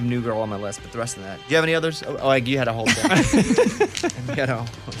I didn't have New Girl on my list, but the rest of that. Do you have any others? Oh, like you had a whole thing.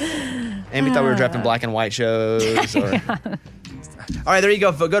 Amy thought we were drafting black and white shows. Or... Yeah. All right, there you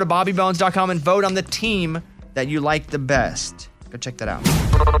go. Go to bobbybones.com and vote on the team that you like the best. Go check that out.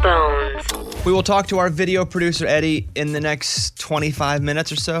 We will talk to our video producer, Eddie, in the next 25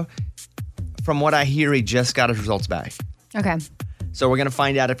 minutes or so. From what I hear, he just got his results back. Okay. So we're going to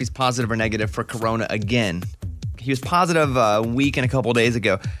find out if he's positive or negative for corona again. He was positive a week and a couple days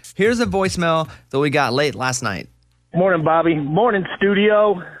ago. Here's a voicemail that we got late last night. Morning, Bobby. Morning,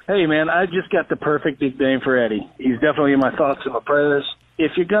 studio. Hey, man, I just got the perfect nickname for Eddie. He's definitely in my thoughts and my prayers.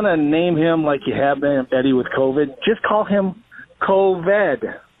 If you're going to name him like you have been, Eddie with COVID, just call him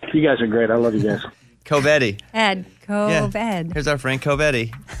COVID. You guys are great. I love you guys. Covetti. Ed. Yeah. Here's our friend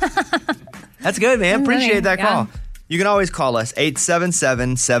Covetti. That's good, man. Appreciate that call. You can always call us,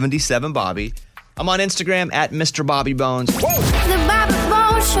 877-77-BOBBY. I'm on Instagram at Mr. Bobby Bones. The Bobby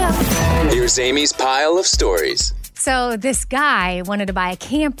Bones Show. Here's Amy's pile of stories. So this guy wanted to buy a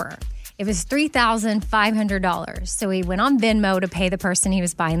camper. It was $3,500. So he went on Venmo to pay the person he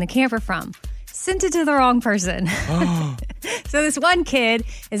was buying the camper from. Sent it to the wrong person. So this one kid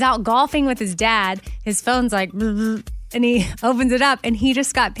is out golfing with his dad. His phone's like, and he opens it up and he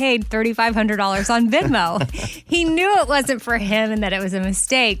just got paid $3,500 on Venmo. He knew it wasn't for him and that it was a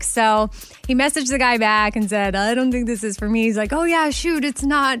mistake. So he messaged the guy back and said, I don't think this is for me. He's like, oh yeah, shoot, it's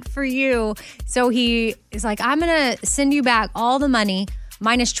not for you. So he is like, I'm going to send you back all the money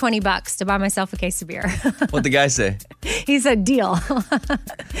minus $20 to buy myself a case of beer. What'd the guy say? He said, deal.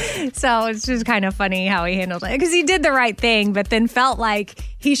 So it's just kind of funny how he handled it. Because he did the right thing, but then felt like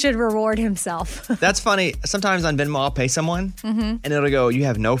he should reward himself. That's funny. Sometimes on Venmo, I'll pay someone, and it'll go, you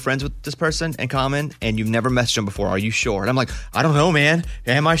have no friends with this person in common, and you've never messaged them before. Are you sure? And I'm like, I don't know, man.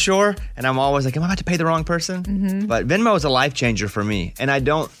 Am I sure? And I'm always like, am I about to pay the wrong person? But Venmo is a life changer for me, and it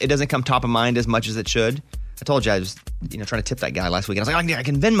doesn't come top of mind as much as it should. I told you I was trying to tip that guy last week. And I was like, I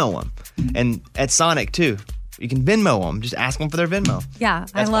can Venmo him. And at Sonic, too. You can Venmo them. Just ask them for their Venmo. Yeah,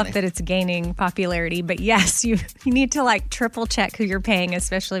 That's I love funny. that it's gaining popularity. But yes, you need to like triple check who you're paying,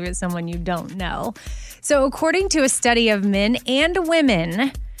 especially if it's someone you don't know. So according to a study of men and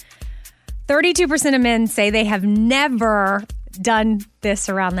women, 32% of men say they have never done this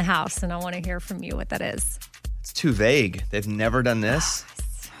around the house. And I want to hear from you what that is. It's too vague. They've never done this.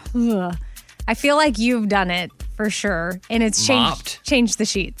 Ugh. I feel like you've done it for sure. And it's changed the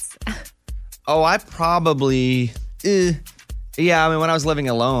sheets. Oh, I probably, yeah. I mean, when I was living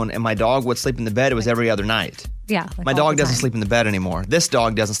alone and my dog would sleep in the bed, it was every other night. Yeah. like My all dog the doesn't time. sleep in the bed anymore. This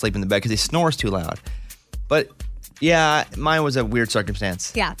dog doesn't sleep in the bed because he snores too loud. But yeah, mine was a weird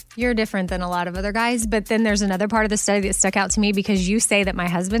circumstance. Yeah, you're different than a lot of other guys. But then there's another part of the study that stuck out to me because you say that my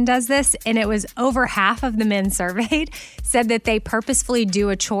husband does this, and it was over half of the men surveyed said that they purposefully do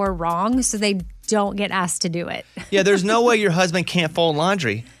a chore wrong so they don't get asked to do it. Yeah, there's no way your husband can't fold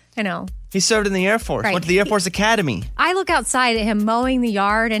laundry. I know. He served in the Air Force, Right. went to the Air Force Academy. I look outside at him mowing the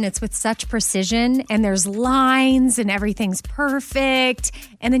yard, and it's with such precision, and there's lines, and everything's perfect.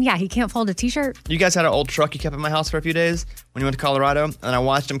 And then, yeah, he can't fold a T-shirt. You guys had an old truck you kept in my house for a few days when you went to Colorado, and I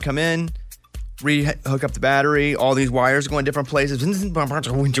watched him come in, hook up the battery, all these wires going different places.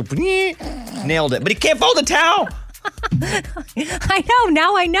 Nailed it. But he can't fold a towel. I know.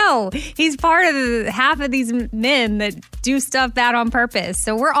 Now I know. He's part of half of these men that do stuff bad on purpose.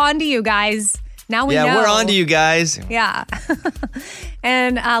 So we're on to you guys. Now we know. Yeah, we're on to you guys. Yeah.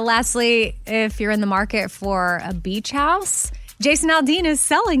 And lastly, if you're in the market for a beach house, Jason Aldean is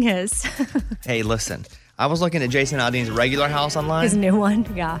selling his. Hey, listen. I was looking at Jason Aldean's regular house online. His new one.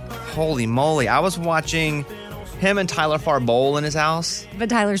 Yeah. Holy moly. I was watching him and Tyler Farr bowl in his house. But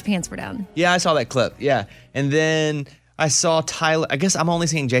Tyler's pants were down. Yeah, I saw that clip. Yeah. And then I saw Tyler. I guess I'm only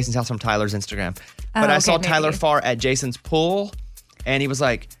seeing Jason's house from Tyler's Instagram. But I saw okay, Tyler maybe. Farr at Jason's pool, and he was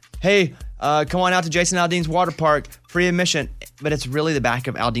like, hey, come on out to Jason Aldean's water park, free admission. But it's really the back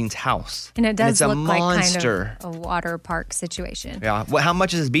of Aldean's house. And it does it's a look monster. like kind of a water park situation. Yeah. Well, how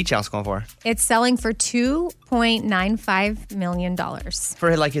much is his beach house going for? It's selling for $2.95 million.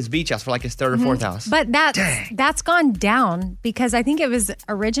 For like his beach house, for like his third or fourth house. But that's gone down because I think it was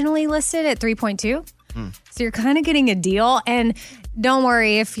originally listed at 3.2. So you're kind of getting a deal. And don't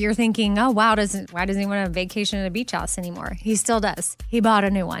worry if you're thinking, oh, wow, why doesn't he want to vacation at a beach house anymore? He still does. He bought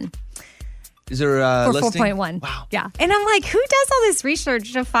a new one. Is there a For listing? 4.1. Wow. Yeah. And I'm like, who does all this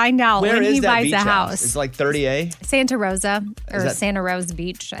research to find out Where when is he that buys beach a house? house? It's like 30A? Santa Rosa or that- Santa Rose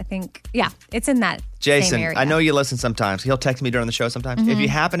Beach, I think. Yeah, it's in that Jason, same area. I know you listen sometimes. He'll text me during the show sometimes. If you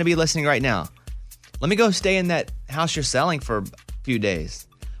happen to be listening right now, let me go stay in that house you're selling for a few days.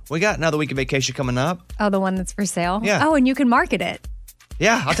 We got another week of vacation coming up. Oh, the one that's for sale? Yeah. Oh, and you can market it.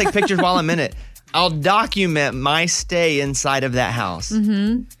 Yeah, I'll take pictures while I'm in it. I'll document my stay inside of that house.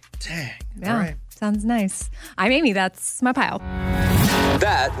 Mm-hmm. Dang. Yeah. All right. Sounds nice. I'm Amy. That's my pile.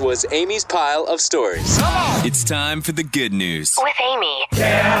 That was Amy's pile of stories. It's time for the good news. With Amy.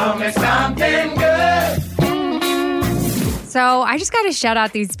 Tell me something good. So I just got to shout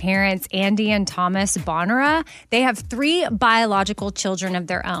out these parents, Andy and Thomas Bonera. They have 3 biological children of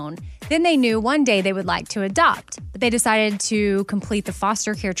their own. Then they knew one day they would like to adopt, but they decided to complete the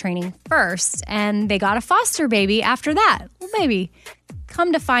foster care training first, and they got a foster baby after that. Well, baby.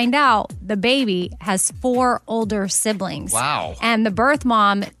 Come to find out, the baby has 4 older siblings. Wow. And the birth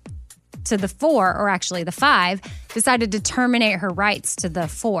mom to the 4, or actually the 5, decided to terminate her rights to the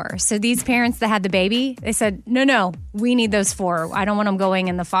 4. So these parents that had the baby, they said, no, we need those 4. I don't want them going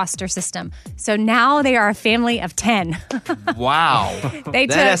in the foster system. So now they are a family of 10. Wow. They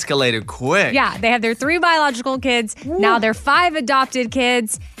that took- escalated quick. Yeah, they have their 3 biological kids. Now they're 5 adopted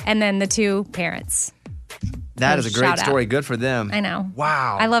kids, and then the 2 parents. That is a great Shout out. story. Good for them. I know.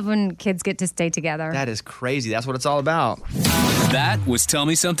 Wow. I love when kids get to stay together. That is crazy. That's what it's all about. That was Tell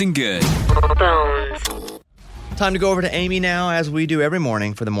Me Something Good. Time to go over to Amy now, as we do every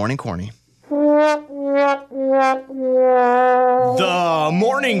morning for the Morning Corny. The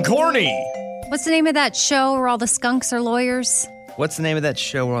Morning Corny. What's the name of that show where all the skunks are lawyers? What's the name of that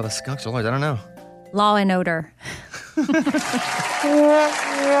show where all the skunks are lawyers? I don't know. Law and Odor.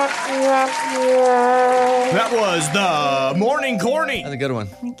 That was the Morning Corny. That's a good one.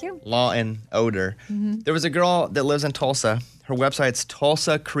 Thank you. Law and Odor. Mm-hmm. There was a girl that lives in Tulsa. Her website's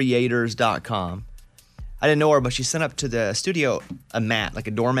tulsacreators.com. I didn't know her, but she sent up to the studio a mat, like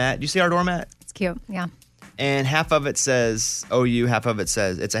a doormat. Do you see our doormat? It's cute. Yeah. And half of it says OU, half of it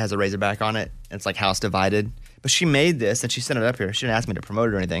says it has a Razorback on it. And it's like house divided. But she made this and she sent it up here. She didn't ask me to promote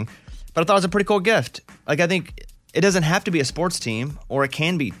it or anything. But I thought it was a pretty cool gift. Like, I think it doesn't have to be a sports team, or it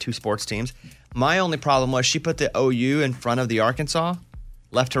can be 2 sports teams. My only problem was she put the OU in front of the Arkansas,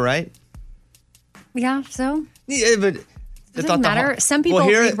 left to right. Yeah, so Yeah, but it doesn't matter. Some people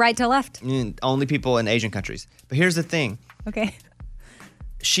read right to left. Only people in Asian countries. But here's the thing. Okay.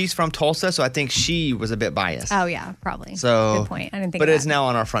 She's from Tulsa, so I think she was a bit biased. Oh, yeah, probably. So, good point. I didn't think but of it's that. now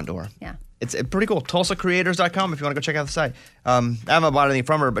on our front door. Yeah. It's pretty cool. TulsaCreators.com if you want to go check out the site. I haven't bought anything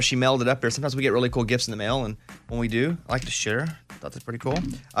from her, but she mailed it up here. Sometimes we get really cool gifts in the mail, and when we do, I like to share. Thought that's pretty cool.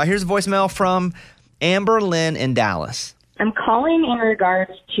 Here's a voicemail from Amber Lynn in Dallas. I'm calling in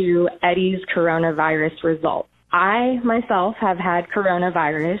regards to Eddie's coronavirus results. I myself have had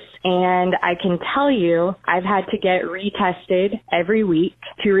coronavirus, and I can tell you I've had to get retested every week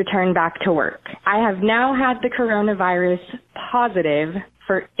to return back to work. I have now had the coronavirus positive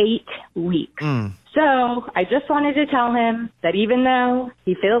for 8 weeks. So I just wanted to tell him that even though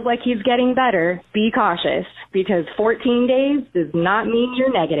he feels like he's getting better, be cautious, because 14 days does not mean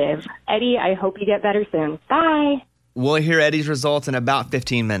you're negative. Eddie, I hope you get better soon. Bye. We'll hear Eddie's results in about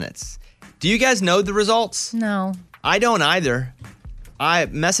 15 minutes. Do you guys know the results? No. I don't either. I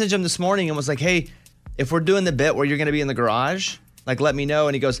messaged him this morning and was like, hey, if we're doing the bit where you're going to be in the garage, like, let me know.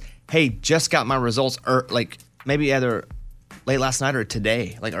 And he goes, hey, just got my results, like, maybe either late last night or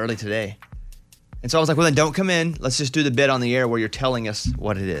today, like early today. And so I was like, well, then don't come in. Let's just do the bit on the air where you're telling us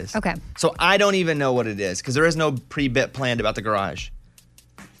what it is. Okay. So I don't even know what it is because there is no pre-bit planned about the garage.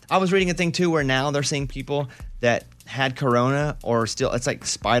 I was reading a thing, too, where now they're seeing people that had corona or still, it's like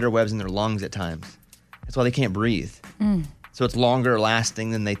spider webs in their lungs at times. That's why they can't breathe. So it's longer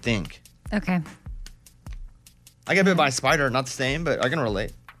lasting than they think. Okay. I got bit by a spider, not the same, but I can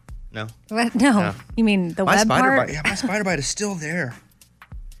relate. No. What? No. You mean the my web spider part? bite, yeah, my spider bite is still there.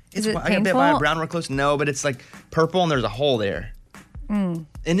 Is it I got bit by a painful? brown recluse. No, but it's like purple and there's a hole there. Mm.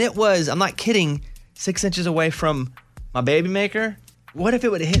 And it was, I'm not kidding, 6 inches away from my baby maker. What if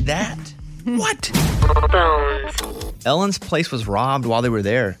it would have hit that? What? Ellen's place was robbed while they were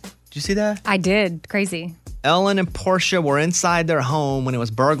there. Did you see that? I did. Crazy. Ellen and Portia were inside their home when it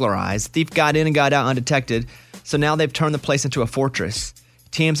was burglarized. Thief got in and got out undetected. So now they've turned the place into a fortress.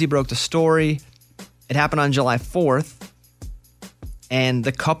 TMZ broke the story. It happened on July 4th. And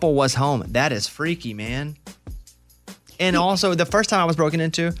the couple was home. That is freaky, man. And also, the first time I was broken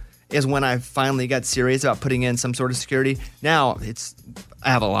into is when I finally got serious about putting in some sort of security. Now, I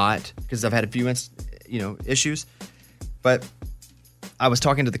have a lot because I've had a few issues. But I was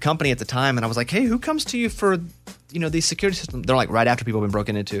talking to the company at the time, and I was like, hey, who comes to you for, these security systems? They're like, right after people have been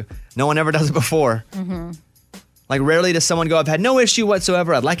broken into. No one ever does it before. Mm-hmm. Like, rarely does someone go, I've had no issue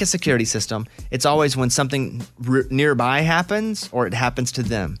whatsoever. I'd like a security system. It's always when something nearby happens or it happens to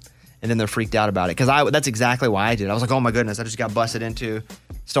them. And then they're freaked out about it. Because that's exactly why I did. I was like, oh my goodness, I just got busted into,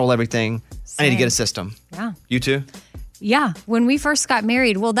 stole everything. I need to get a system. Yeah. You too? Yeah. When we first got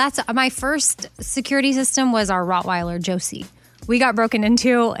married, well, that's my first security system was our Rottweiler, Josie. We got broken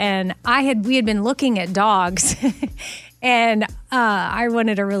into, and we had been looking at dogs, and I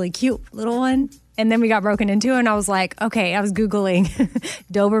wanted a really cute little one. And then we got broken into, and I was like, okay, I was Googling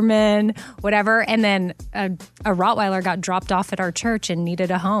Doberman, whatever. And then a Rottweiler got dropped off at our church and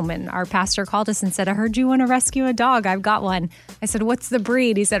needed a home. And our pastor called us and said, I heard you want to rescue a dog. I've got one. I said, what's the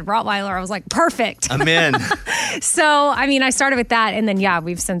breed? He said, Rottweiler. I was like, perfect. I'm in. So, I started with that. And then,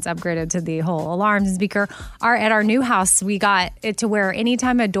 we've since upgraded to the whole alarms and speaker. At our new house, we got it to where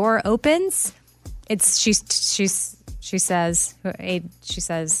anytime a door opens, she says,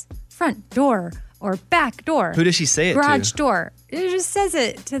 front door or back door. Who does she say it to? Garage door. It just says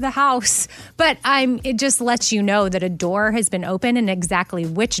it to the house. But it just lets you know that a door has been opened and exactly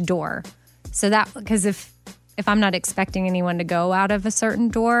which door. So that, because if I'm not expecting anyone to go out of a certain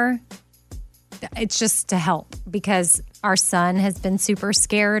door, it's just to help because our son has been super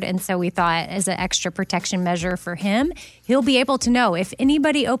scared. And so we thought as an extra protection measure for him, he'll be able to know if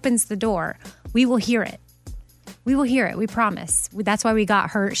anybody opens the door, we will hear it. We will hear it. We promise. That's why we got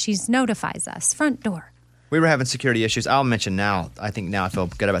her. She notifies us. Front door. We were having security issues. I'll mention now. I think now I feel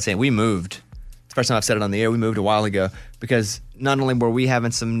good about saying we moved. It's the first time I've said it on the air. We moved a while ago because not only were we having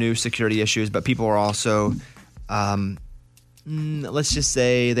some new security issues, but people were also, let's just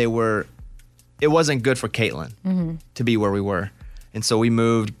say it wasn't good for Caitlin to be where we were. And so we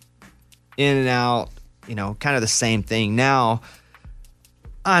moved in and out, kind of the same thing. Now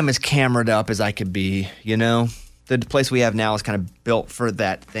I'm as camered up as I could be, The place we have now is kind of built for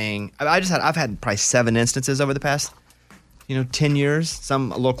that thing. I've had probably 7 instances over the past, 10 years,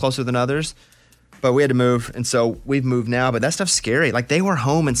 some a little closer than others. But we had to move, and so we've moved now. But that stuff's scary. Like, they were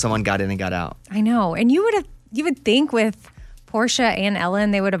home and someone got in and got out. I know. And you would think with Portia and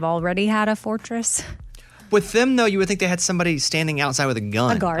Ellen, they would have already had a fortress. With them, though, you would think they had somebody standing outside with a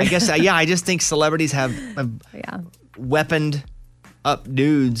gun. A guard. I guess, I just think celebrities have weaponed up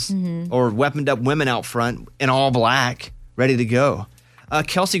dudes or weaponed up women out front in all black, ready to go.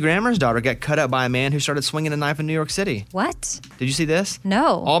 Kelsey Grammer's daughter got cut up by a man who started swinging a knife in New York City. What? Did you see this?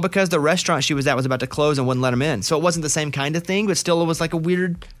 No. All because the restaurant she was at was about to close and wouldn't let him in. So it wasn't the same kind of thing, but still it was like a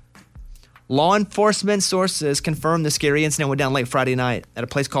weird... Law enforcement sources confirmed the scary incident went down late Friday night at a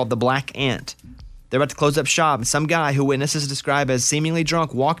place called the Black Ant. They're about to close up shop, and some guy who witnesses describe as seemingly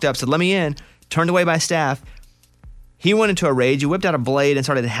drunk walked up, said, "Let me in," turned away by staff. He went into a rage. He whipped out a blade and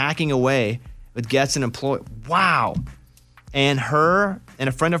started hacking away with guests and employees. Wow. And her and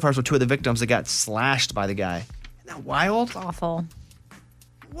a friend of hers were two of the victims that got slashed by the guy. Isn't that wild? It's awful.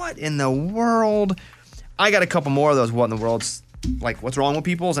 What in the world? I got a couple more of those what in the world's, like, what's wrong with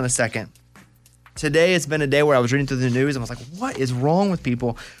people's in a second. Today has been a day where I was reading through the news and I was like, what is wrong with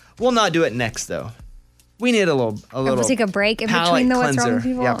people? We'll not do it next, though. We need a little We'll take a break in between the what's wrong with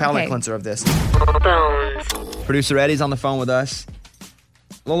people? Yeah, palate cleanser of this. Producer Eddie's on the phone with us.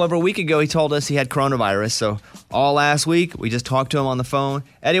 A little over a week ago, he told us he had coronavirus. So all last week, we just talked to him on the phone.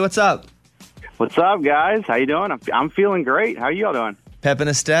 Eddie, what's up? What's up, guys? How you doing? I'm feeling great. How you all doing? Pep in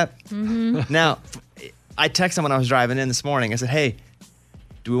a step. Now, I texted him when I was driving in this morning. I said, hey,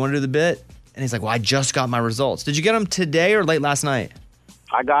 do we want to do the bit? And he's like, well, I just got my results. Did you get them today or late last night?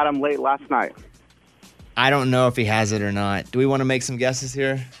 I got them late last night. I don't know if he has it or not. Do we want to make some guesses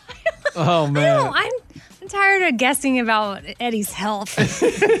here? Oh, man. I'm tired of guessing about Eddie's health. Just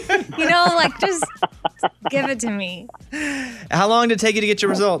give it to me. How long did it take you to get your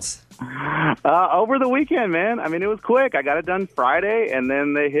results? Over the weekend, man. I mean, it was quick. I got it done Friday, and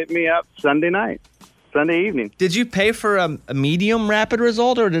then they hit me up Sunday evening. Did you pay for a medium rapid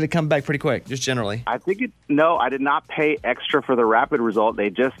result, or did it come back pretty quick, just generally? I did not pay extra for the rapid result. They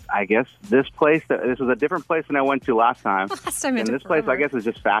just, I guess, this was a different place than I went to last time. And this place, I guess, is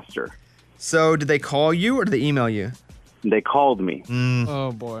just faster. So did they call you or did they email you? They called me.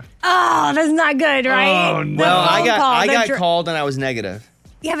 Oh, boy. Oh, that's not good, right? Oh, no. Well, I got called and I was negative.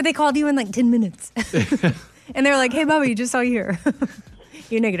 Yeah, but they called you in like 10 minutes. And they were like, hey, Bobby, just saw you here.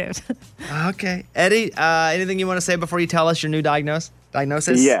 You're negative. Okay. Eddie, anything you want to say before you tell us your new diagnosis?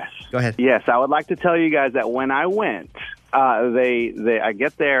 Yes. Go ahead. Yes, I would like to tell you guys that when I went, I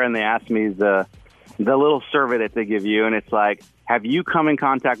get there and they ask me the little survey that they give you, and it's like, have you come in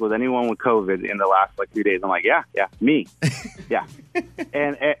contact with anyone with COVID in the last 2 days? I'm like, yeah, me. Yeah.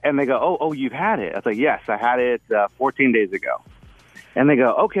 And they go, oh, you've had it. I was like, yes, I had it 14 days ago. And they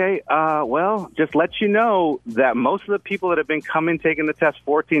go, okay, well, just let you know that most of the people that have been coming taking the test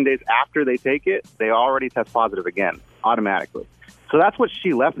 14 days after they take it, they already test positive again, automatically. So that's what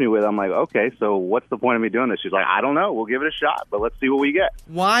she left me with. I'm like, okay, so what's the point of me doing this? She's like, I don't know. We'll give it a shot, but let's see what we get.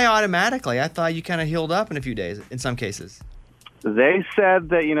 Why automatically? I thought you kind of healed up in a few days in some cases. They said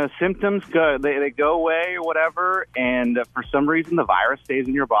that, symptoms they go away or whatever, and for some reason the virus stays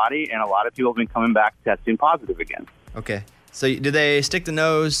in your body, and a lot of people have been coming back testing positive again. Okay. So did they stick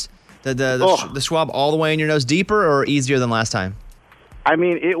the swab all the way in your nose deeper or easier than last time? I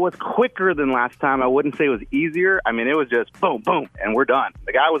mean, it was quicker than last time. I wouldn't say it was easier. I mean, it was just boom, boom, and we're done.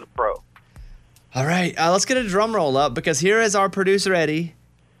 The guy was a pro. All right, let's get a drum roll up because here is our producer, Eddie.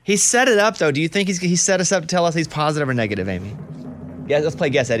 He set it up, though. Do you think he set us up to tell us he's positive or negative, Amy? Yeah, let's play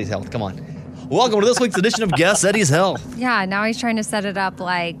Guess Eddie's Health. Come on. Welcome to this week's edition of Guess Eddie's Health. Yeah, now he's trying to set it up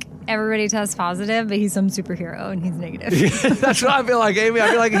like everybody tests positive, but he's some superhero and he's negative. That's what I feel like, Amy. I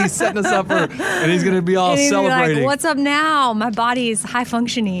feel like he's setting us up and he's going to be all celebrating. Like, what's up now? My body is high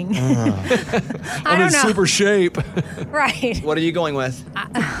functioning. I'm in super shape. Right. What are you going with?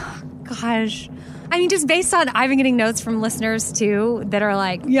 Gosh. I mean, just based on, I've been getting notes from listeners, too, that are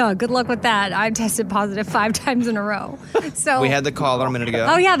like, yeah, good luck with that. I've tested positive 5 times in a row. So we had the caller a minute ago.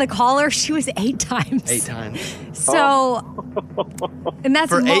 Oh, yeah, the caller, she was 8 times. 8 times. So, and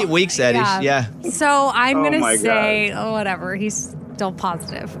that's for 8 weeks, Eddie. Yeah. So I'm going to say, whatever, he's still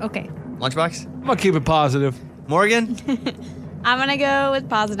positive. Okay. Lunchbox? I'm going to keep it positive. Morgan? I'm going to go with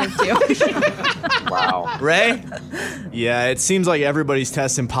positive, too. Wow. Ray? Yeah, it seems like everybody's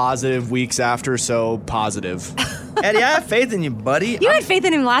testing positive weeks after, so positive. Eddie, I have faith in you, buddy. You had faith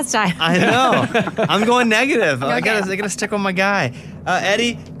in him last time. I know. I'm going negative. Okay. I gotta stick with my guy.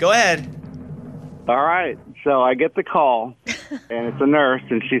 Eddie, go ahead. All right. So I get the call, and it's a nurse,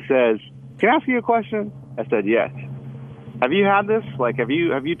 and she says, can I ask you a question? I said, yes. Have you had this? Like, have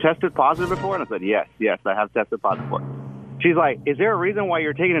you tested positive before? And I said, yes, I have tested positive before. She's like, is there a reason why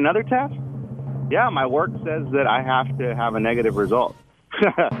you're taking another test? Yeah, my work says that I have to have a negative result.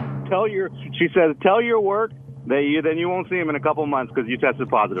 She says, tell your work that you won't see him in a couple months because you tested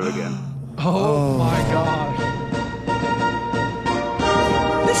positive again. Oh my gosh.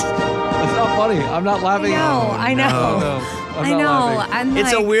 That's not funny. I'm not laughing. I know. No. I know. I'm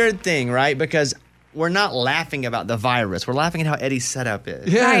It's a like- weird thing, right? Because we're not laughing about the virus. We're laughing at how Eddie's setup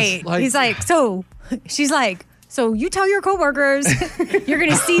is. Right. He's like, so she's like, so you tell your coworkers you're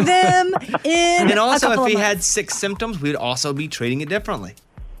going to see them in And also, a couple if he of had months. 6 symptoms, we'd also be treating it differently.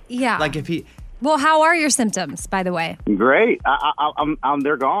 Yeah. Like if he. Well, how are your symptoms, by the way? Great.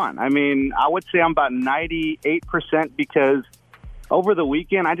 They're gone. I mean, I would say I'm about 98% because over the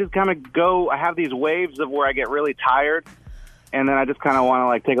weekend, I just kind of I have these waves of where I get really tired, and then I just kind of want to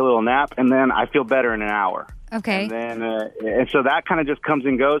like take a little nap, and then I feel better in an hour. Okay. And then, and so that kind of just comes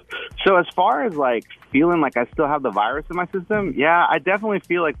and goes. So as far as like feeling like I still have the virus in my system, yeah, I definitely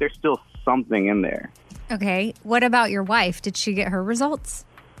feel like there's still something in there. Okay. What about your wife? Did she get her results?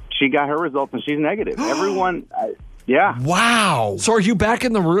 She got her results and she's negative. Everyone, yeah. Wow. So are you back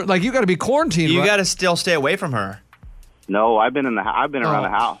in the room? Like you got to be quarantined. You right? got to still stay away from her. No, I've been around the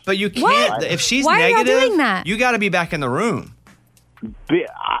house. But you can't. If she's Why are y'all negative, doing that? you got to be back in the room.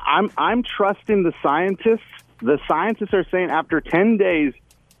 I'm trusting the scientists. The scientists are saying after 10 days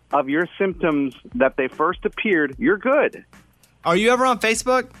of your symptoms that they first appeared, you're good. Are you ever on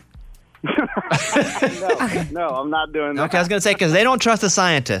Facebook? No, I'm not doing that. Okay, I was going to say, because they don't trust the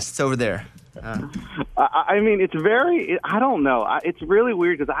scientists over there. I mean, it's very. I don't know. It's really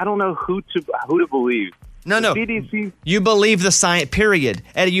weird because I don't know who to believe. No. CDC. You believe the science, period.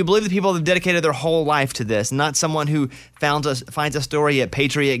 Eddie, you believe the people that have dedicated their whole life to this, not someone who finds a story at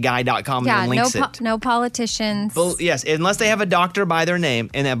patriotguy.com Yeah, and then links it. no politicians. Yes, unless they have a doctor by their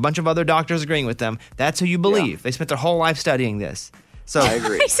name and a bunch of other doctors agreeing with them, that's who you believe. They spent their whole life studying this. So I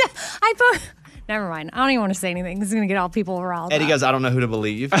agree. Never mind. I don't even want to say anything. This is going to get all people riled Eddie up. goes, I don't know who to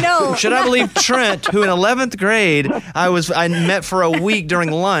believe. No. Should I believe Trent, who in 11th grade I met for a week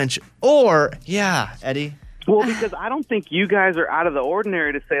during lunch, or Eddie? Well, because I don't think you guys are out of the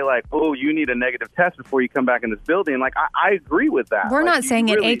ordinary to say like, oh, you need a negative test before you come back in this building. Like, I agree with that. We're Like, not saying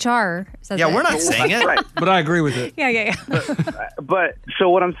really- it. HR says Yeah, it. we're not saying it. Right. But I agree with it. Yeah. But so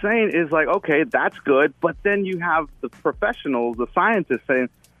what I'm saying is like, okay, that's good. But then you have the professionals, the scientists saying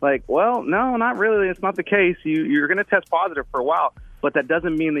like, well, no, not really. It's not the case. You're going to test positive for a while, but that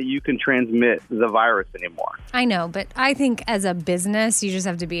doesn't mean that you can transmit the virus anymore. I know, but I think as a business, you just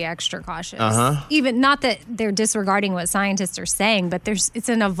have to be extra cautious. Uh-huh. Even not that they're disregarding what scientists are saying, but it's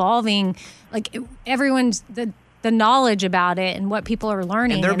an evolving, like everyone's the knowledge about it and what people are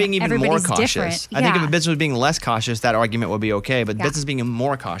learning. And they're being even more everybody's cautious. different. I think if Yeah. a business was being less cautious, that argument would be okay, but business being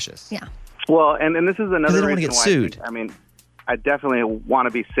more cautious. Yeah. Well, and this is they another don't wanna reason get why sued. I mean, I definitely want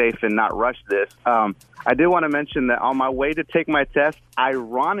to be safe and not rush this. I did want to mention that on my way to take my test,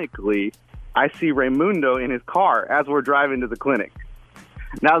 ironically, I see Raymundo in his car as we're driving to the clinic.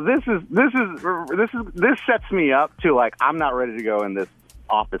 Now this sets me up to like I'm not ready to go in this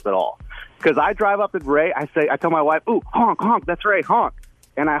office at all because I drive up at Ray. I tell my wife, "Ooh, honk, honk, that's Ray, honk,"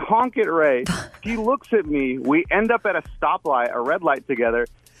 and I honk at Ray. He looks at me. We end up at a stoplight, a red light together.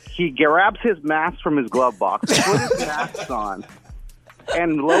 He grabs his mask from his glove box, puts his mask on,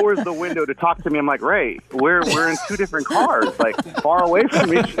 and lowers the window to talk to me. I'm like, Ray, we're in two different cars, like far away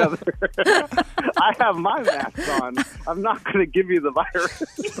from each other. I have my mask on. I'm not going to give you the virus.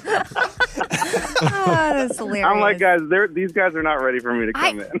 That's hilarious. I'm like, guys, these guys are not ready for me to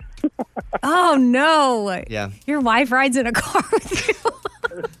come in. Oh, no. Yeah. Your wife rides in a car with you.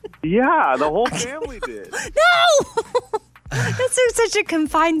 Yeah, the whole family did. No! That's in such a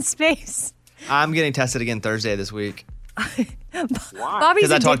confined space. I'm getting tested again Thursday this week. Bobby's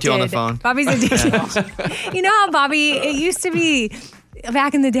Because I talked to you on the addicted. phone. Bobby's addicted. You know how Bobby, it used to be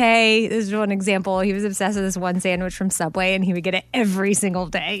back in the day, this is one example, he was obsessed with this one sandwich from Subway and he would get it every single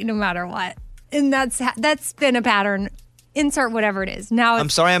day, no matter what. And that's been a pattern. Insert whatever it is. Now I'm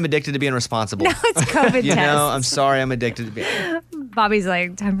sorry I'm addicted to being responsible. Now it's COVID You know, tests. I'm sorry I'm addicted to being... Bobby's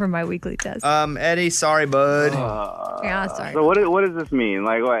like, time for my weekly test. Eddie, sorry, bud. Yeah, sorry. So what does this mean?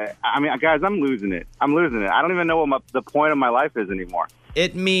 Like, what? I mean, guys, I'm losing it. I don't even know what the point of my life is anymore.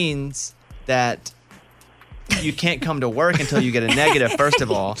 It means that you can't come to work until you get a negative, first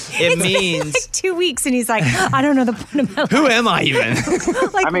of all. It It's been means... like 2 weeks and he's like, I don't know the point of my life. Who am I even?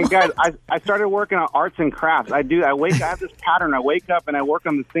 I mean, guys, I started working on arts and crafts. I have this pattern. I wake up and I work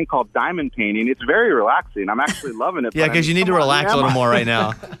on this thing called diamond painting. It's very relaxing. I'm actually loving it. Yeah, but I because you mean, need to come on, relax a who little am I? more right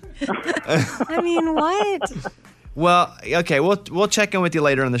now. I mean, what? Well, okay, we'll check in with you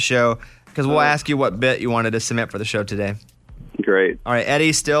later in the show because we'll ask you what bit you wanted to submit for the show today. Great. All right,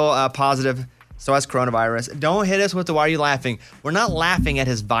 Eddie's still positive. So has coronavirus. Don't hit us with the why are you laughing? We're not laughing at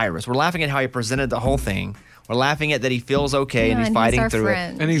his virus. We're laughing at how he presented the whole thing. We're laughing at that he feels okay and Yeah, he's and he's fighting our through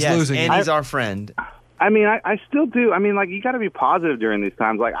friend. it. And he's losing. And he's our friend. I mean, I still do. I mean, like, you got to be positive during these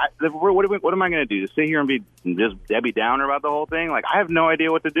times. Like, what am I going to do? Just sit here and be just Debbie Downer about the whole thing? Like, I have no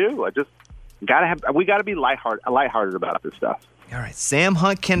idea what to do. We got to be lighthearted about this stuff. All right, Sam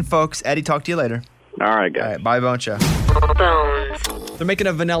Hunt, Ken Folks. Eddie, talk to you later. All right, guys. All right, bye, Boncha. They're making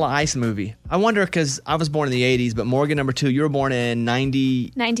a Vanilla Ice movie. I wonder, because I was born in the 80s, but Morgan, number 2, you were born in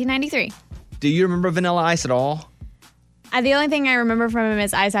 1993. Do you remember Vanilla Ice at all? The only thing I remember from him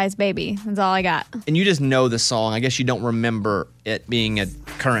is Ice Ice Baby. That's all I got. And you just know the song. I guess you don't remember it being a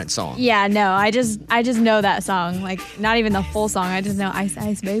current song. Yeah, no, I just know that song. Like, not even the full song. I just know Ice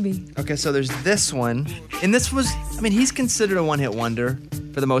Ice Baby. Okay, so there's this one. And this was, I mean, he's considered a one-hit wonder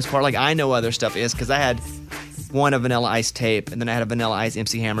for the most part. Like, I know other stuff is because I had a Vanilla Ice tape, and then I had a Vanilla Ice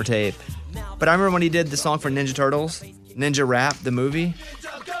MC Hammer tape. But I remember when he did the song for Ninja Turtles, Ninja Rap, the movie.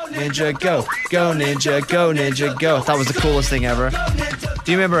 Ninja go, go ninja, go ninja, go. I thought it was the coolest thing ever.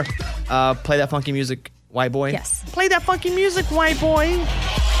 Do you remember Play That Funky Music, White Boy? Yes. Play that funky music, white boy.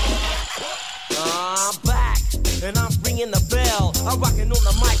 I'm back, and I'm ringing the bell. I'm rocking on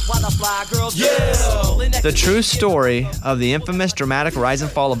the mic while the fly girls yell. The true story of the infamous dramatic rise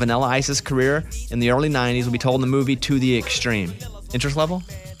and fall of Vanilla Ice's career in the early 90s will be told in the movie To the Extreme. Interest level?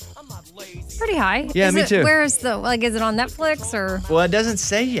 Pretty high. Yeah, me too. Where is is it on Netflix or? Well, it doesn't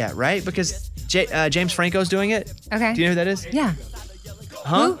say yet, right? Because James Franco's doing it. Okay. Do you know who that is? Yeah.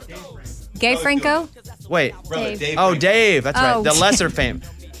 Huh? Who? Gay Franco? Wait. Dave. Oh, Dave. That's right. Oh. The lesser fame.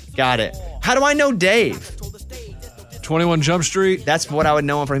 Got it. How do I know Dave? 21 Jump Street. That's what I would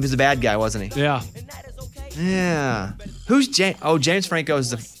know him for. He was a bad guy, wasn't he? Yeah. Yeah. Who's James? Oh, James Franco is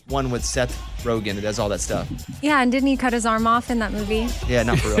the one with Seth Rogen that does all that stuff. Yeah, and didn't he cut his arm off in that movie? Yeah,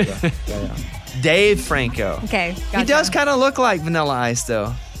 not for real though. Yeah. Dave Franco. Okay, He gotcha. does kind of look like Vanilla Ice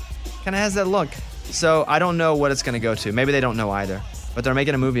though. Kind of has that look. So I don't know what it's going to go to. Maybe they don't know either. But they're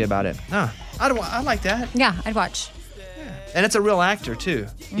making a movie about it. I like that. Yeah, I'd watch. And it's a real actor too.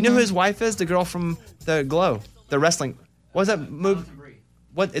 You know who his wife is? The girl from the Glow, the wrestling. What was that movie?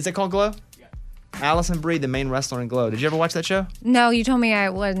 What is it called? Glow. Allison Brie, the main wrestler in Glow. Did you ever watch that show? No, you told me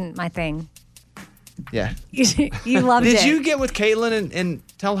it wasn't my thing. Yeah. You loved it. Did you get with Caitlin and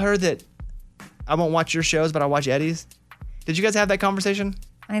tell her that I won't watch your shows, but I'll watch Eddie's? Did you guys have that conversation?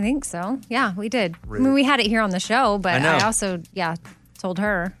 I think so. Yeah, we did. Rude. I mean, we had it here on the show, but I know. I also, told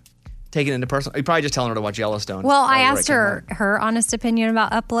her. Taking it into personal. You're probably just telling her to watch Yellowstone. Well, I Right, asked her honest opinion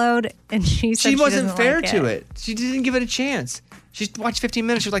about Upload, and she said She wasn't doesn't fair like to it. She didn't give it a chance. She watched 15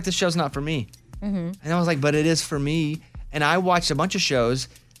 minutes. She was like, this show's not for me. Mm-hmm. And I was like, but it is for me. And I watched a bunch of shows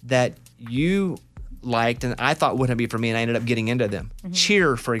that you liked and I thought wouldn't be for me, and I ended up getting into them. Mm-hmm.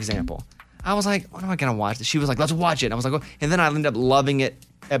 Cheer, for example. I was like, what am I going to watch? She was like, let's watch it. And I was like, oh. And then I ended up loving it,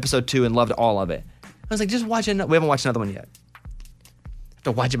 episode 2, and loved all of it. I was like, just watch it. We haven't watched another one yet. I have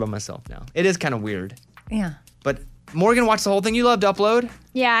to watch it by myself now. It is kind of weird. Yeah. But Morgan watched the whole thing. You loved Upload?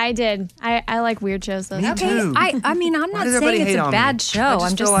 Yeah, I did. I like weird shows though. Me too. I mean, I'm Why not does everybody saying it's hate a on bad me? show. I just I'm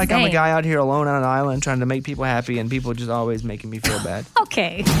feel just like saying. I'm a guy out here alone on an island trying to make people happy, and people just always making me feel bad.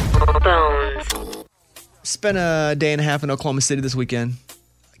 Okay. Spent a day and a half in Oklahoma City this weekend.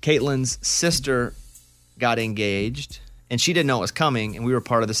 Caitlin's sister got engaged, and she didn't know it was coming, and we were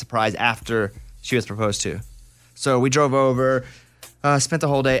part of the surprise after she was proposed to. So we drove over, spent the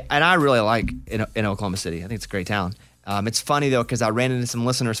whole day, and I really like in Oklahoma City. I think it's a great town. It's funny, though, because I ran into some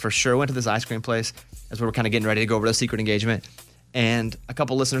listeners for sure. Went to this ice cream place as we were kind of getting ready to go over to the secret engagement. And a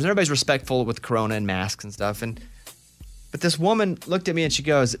couple listeners, and everybody's respectful with Corona and masks and stuff. But this woman looked at me and she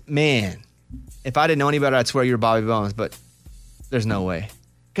goes, man, if I didn't know any better, I'd swear you were Bobby Bones, but there's no way.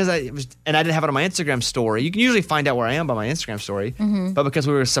 And I didn't have it on my Instagram story. You can usually find out where I am by my Instagram story, but because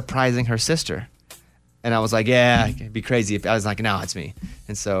we were surprising her sister. And I was like, yeah, it'd be crazy if I was like, no, it's me.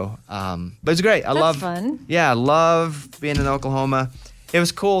 And so, but it was great. That's fun. Yeah, I love being in Oklahoma. It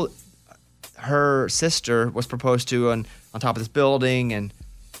was cool. Her sister was proposed to on top of this building, and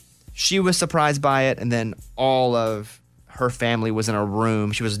she was surprised by it. And then all of her family was in a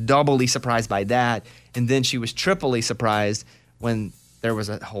room. She was doubly surprised by that. And then she was triply surprised when there was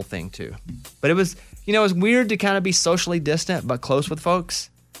a whole thing too. But it was, it was weird to kind of be socially distant but close with folks.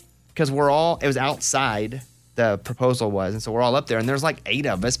 Because it was outside, the proposal was, and so we're all up there, and there's like 8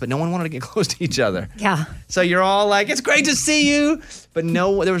 of us, but no one wanted to get close to each other. Yeah. So you're all like, it's great to see you, but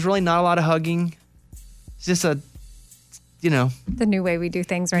no, there was really not a lot of hugging. It's just the new way we do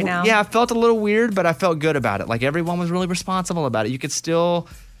things right now. Yeah, I felt a little weird, but I felt good about it. Like everyone was really responsible about it. You could still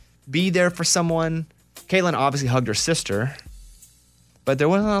be there for someone. Caitlin obviously hugged her sister. But there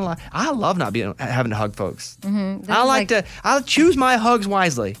wasn't a lot. I love not having to hug folks. Mm-hmm. I'll choose my hugs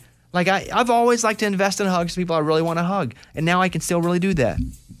wisely. Like I've always liked to invest in hugs to people I really want to hug, and now I can still really do that.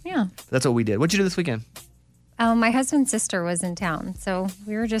 Yeah. Yeah. That's what we did. What'd you do this weekend? My husband's sister was in town, so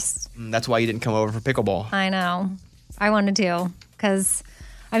we were just. That's why you didn't come over for pickleball. I know. I wanted to because,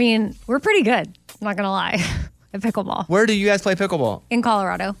 I mean, we're pretty good. I'm not gonna lie at pickleball. Where do you guys play pickleball? In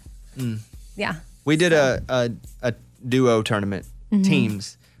Colorado. Mm. Yeah. We did a duo tournament,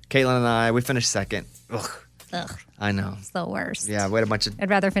 teams. Caitlin and I, we finished second. Ugh. I know. It's the worst. Yeah, we had a bunch of. I'd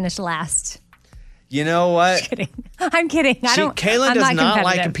rather finish last. You know what? Just kidding. I'm kidding. Caitlin I'm does not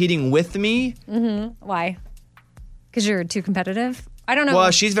like competitive. competing with me. Mm-hmm. Why? Because you're too competitive? I don't know. Well,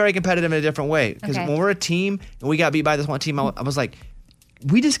 she's very competitive in a different way. Because Okay. when we're a team and we got beat by this one team, I was like,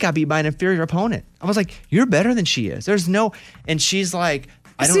 we just got beat by an inferior opponent. I was like, you're better than she is. There's no. And she's like,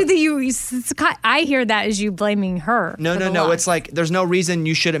 I don't. I hear that as you blaming her. No. It's like there's no reason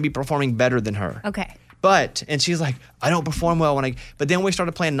you shouldn't be performing better than her. Okay. And she's like, I don't perform well when I. But then we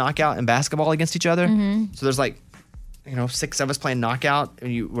started playing knockout and basketball against each other. Mhm. So there's like, 6 of us playing knockout.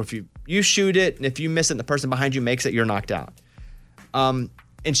 And if you shoot it, and if you miss it, and the person behind you makes it, you're knocked out. And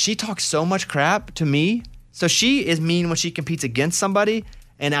she talks so much crap to me. So she is mean when she competes against somebody,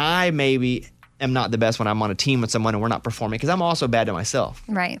 and I maybe am not the best when I'm on a team with someone and we're not performing because I'm also bad to myself.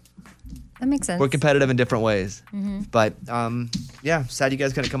 Right. That makes sense. We're competitive in different ways. Mhm. But yeah, sad you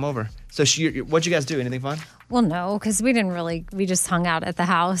guys couldn't come over. So what'd you guys do? Anything fun? Well, no, because we just hung out at the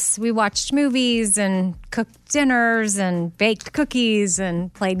house. We watched movies and cooked dinners and baked cookies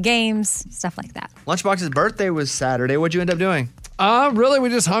and played games, stuff like that. Lunchbox's birthday was Saturday. What'd you end up doing? Really, we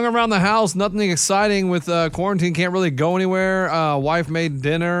just hung around the house. Nothing exciting with quarantine. Can't really go anywhere. Wife made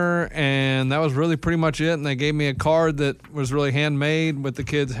dinner, and that was really pretty much it. And they gave me a card that was really handmade with the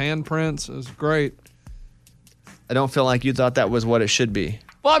kids' handprints. It was great. I don't feel like you thought that was what it should be.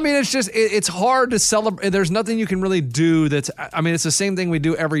 Well, I mean, it's just, it's hard to celebrate. There's nothing you can really do it's the same thing we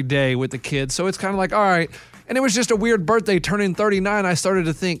do every day with the kids. So it's kind of like, all right. And it was just a weird birthday. Turning 39, I started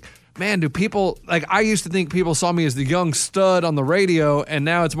to think, man, do people, like, I used to think people saw me as the young stud on the radio, and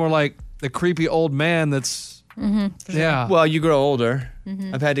now it's more like the creepy old man that's, yeah. Well, you grow older.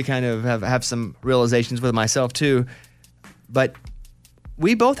 Mm-hmm. I've had to kind of have some realizations with myself too. But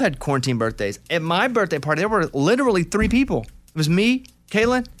we both had quarantine birthdays. At my birthday party, there were literally 3 people. It was me,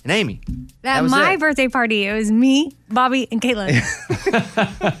 Caitlin, and Amy. At That was my it. birthday party, it was me, Bobby, and Caitlin.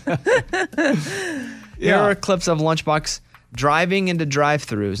 Here are clips of Lunchbox driving into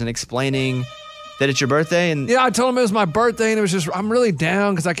drive-thrus and explaining that it's your birthday. And Yeah, I told them it was my birthday, and it was just, I'm really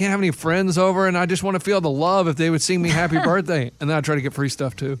down because I can't have any friends over, and I just want to feel the love if they would sing me happy birthday. And then I try to get free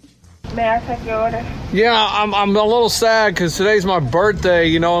stuff too. May I take your order? Yeah, I'm a little sad because today's my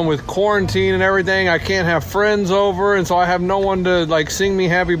birthday, and with quarantine and everything, I can't have friends over, and so I have no one to, sing me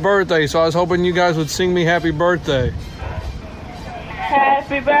happy birthday. So I was hoping you guys would sing me happy birthday.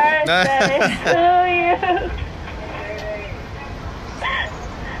 Happy birthday to you.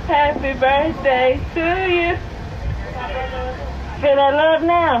 Happy birthday to you. Feel that love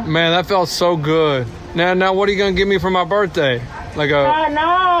now? Man, that felt so good. Now, what are you going to give me for my birthday?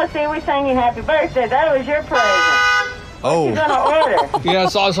 No, see, we sang you happy birthday. That was your present. Oh. You're gonna order. Yeah,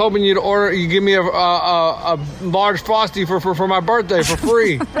 so I was hoping you give me a large Frosty for my birthday for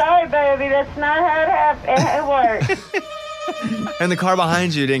free. Sorry, baby, that's not how it works. And the car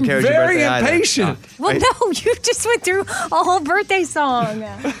behind you didn't care it was your Very birthday either. impatient. Well, no, you just went through a whole birthday song.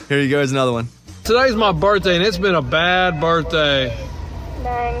 Here you go. Here's another one. Today's my birthday, and it's been a bad birthday.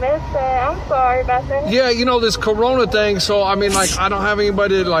 Dang, that's sad. I'm sorry about that. Yeah, this Corona thing, so, I don't have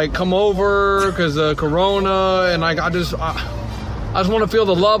anybody to, come over because of Corona, and, I just want to feel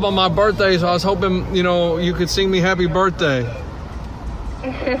the love on my birthday, so I was hoping, you could sing me happy birthday.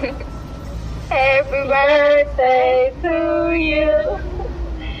 Happy birthday to you.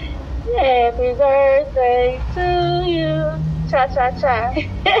 Happy birthday to you. Cha cha cha.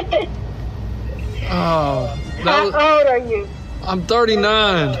 Oh, How old are you? I'm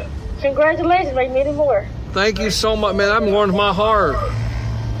 39. Congratulations, make many more. Thank you so much, man. That warmed my heart.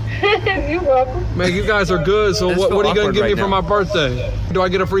 You're welcome. Man, you guys are good. So what are you going to give me for my birthday? Do I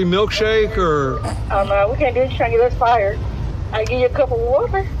get a free milkshake or? Oh no, we can't do this trying to get us fired. I give you a cup of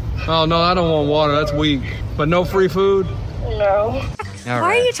water. Oh, no, I don't want water. That's weak. But no free food? No. Why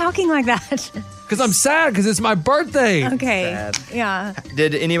are you talking like that? Because I'm sad because it's my birthday. Okay. Sad. Yeah.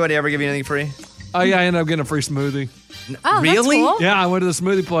 Did anybody ever give you anything free? Oh, yeah, I ended up getting a free smoothie. Oh, that's cool. Yeah, I went to the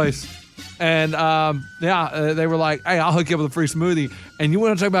smoothie place. And, they were like, hey, I'll hook you up with a free smoothie. And you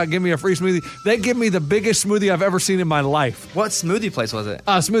want to talk about giving me a free smoothie? They give me the biggest smoothie I've ever seen in my life. What smoothie place was it?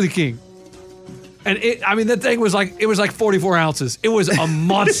 Smoothie King. And that thing was it was like 44 ounces. It was a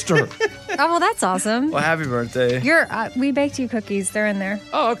monster. Oh, well, that's awesome. Well, happy birthday. We baked you cookies. They're in there.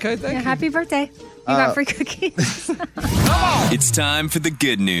 Oh, okay. Thank you. Happy birthday. You got free cookies. It's time for the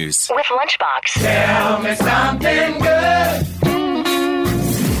good news. With Lunchbox. Tell me something good.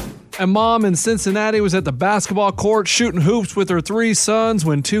 A mom in Cincinnati was at the basketball court shooting hoops with her 3 sons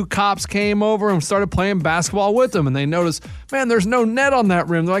when 2 cops came over and started playing basketball with them. And they noticed, man, there's no net on that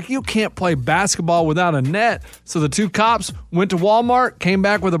rim. They're like, you can't play basketball without a net. So the 2 cops went to Walmart, came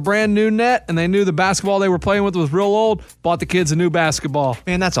back with a brand new net, and they knew the basketball they were playing with was real old, bought the kids a new basketball.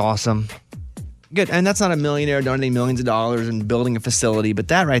 Man, that's awesome. Good. And that's not a millionaire donating millions of dollars and building a facility, but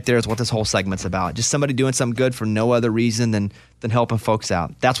that right there is what this whole segment's about. Just somebody doing something good for no other reason than helping folks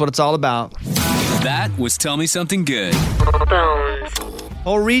out. That's what it's all about. That was Tell Me Something Good.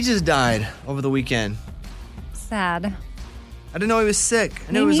 Oh, Regis died over the weekend. Sad. I didn't know he was sick.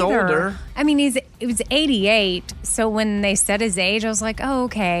 I knew he was neither. older. I mean, he was 88, so when they said his age, I was like, oh,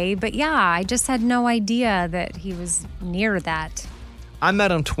 okay. But yeah, I just had no idea that he was near that. I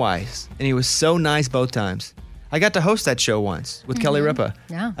met him twice, and he was so nice both times. I got to host that show once with Kelly Ripa.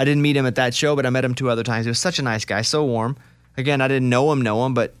 Yeah. I didn't meet him at that show, but I met him 2 other times. He was such a nice guy, so warm. Again, I didn't know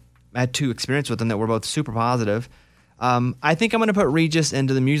him, but I had 2 experiences with him that were both super positive. I think I'm going to put Regis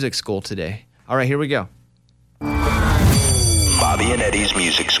into the music school today. All right, here we go. Bobby and Eddie's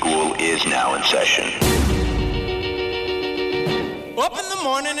Music School is now in session. Up in the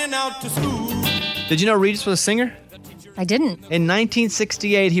morning and out to school. Did you know Regis was a singer? I didn't. In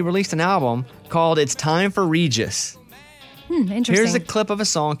 1968, he released an album called It's Time for Regis. Interesting. Here's a clip of a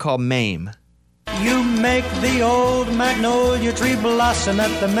song called Mame. You make the old magnolia tree blossom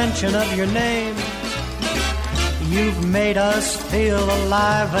at the mention of your name. You've made us feel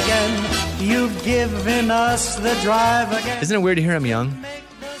alive again. You've given us the drive again. Isn't it weird to hear him young?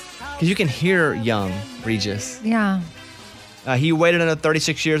 Because you can hear young Regis. Yeah. He waited another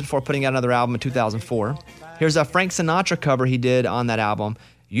 36 years before putting out another album in 2004. Here's a Frank Sinatra cover he did on that album.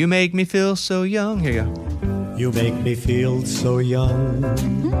 You make me feel so young. Here you go. You make me feel so young.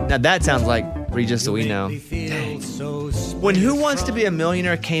 Now that sounds like Regis that we know. When Who Wants to Be a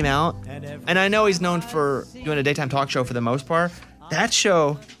Millionaire came out, and I know he's known for doing a daytime talk show for the most part, that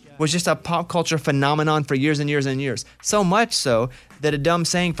show was just a pop culture phenomenon for years and years and years. So much so that a dumb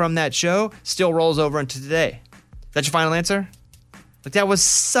saying from that show still rolls over into today. Is that your final answer? Like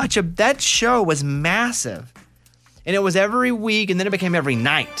that show was massive. And it was every week, and then it became every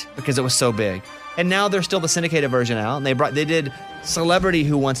night because it was so big. And now there's still the syndicated version out, and they did Celebrity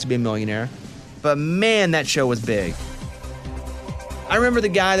Who Wants to Be a Millionaire. But man, that show was big. I remember the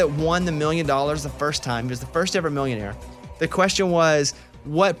guy that won the $1 million the first time. He was the first ever millionaire. The question was,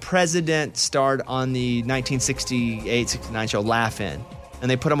 what president starred on the 1968-69 show Laugh-In?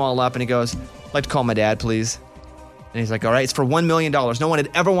 And they put them all up, and he goes, I'd like to call my dad, please. And he's like, all right, it's for $1 million. No one had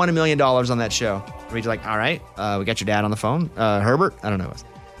ever won $1 million on that show. Reed's like, all right, we got your dad on the phone. Herbert? I don't know.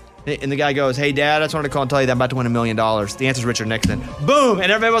 And the guy goes, hey, Dad, I just wanted to call and tell you that I'm about to win $1 million. The answer's Richard Nixon. Boom!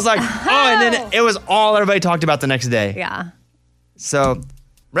 And everybody was like, oh, and then it was all everybody talked about the next day. Yeah. So,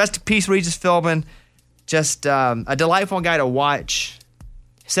 rest in peace, Regis Philbin. Just a delightful guy to watch.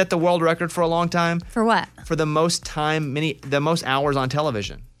 Set the world record for a long time. For what? For the most hours on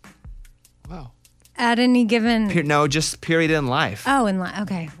television. At any given... just period in life. Oh,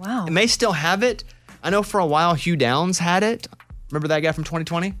 okay, wow. It may still have it. I know for a while Hugh Downs had it. Remember that guy from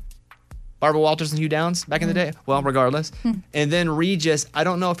 2020? Barbara Walters and Hugh Downs back in the day? Well, regardless. And then Regis, I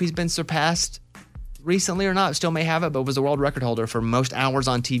don't know if he's been surpassed recently or not. Still may have it, but was the world record holder for most hours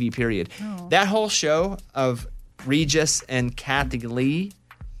on TV, period. Oh. That whole show of Regis and Kathy Lee,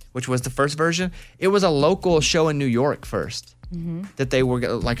 which was the first version, it was a local show in New York first. That they were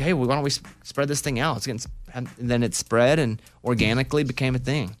like, hey, why don't we spread this thing out? And then it spread and organically became a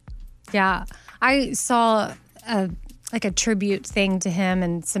thing. Yeah. I saw a tribute thing to him,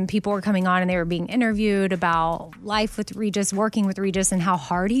 and some people were coming on and they were being interviewed about life with Regis, working with Regis, and how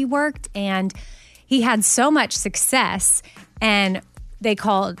hard he worked. And he had so much success, and they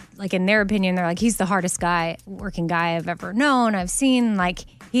called, like, in their opinion, they're like, he's the hardest working guy I've ever known. I've seen, like,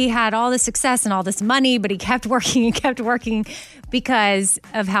 he had all this success and all this money, but he kept working because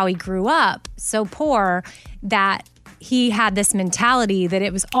of how he grew up so poor that he had this mentality that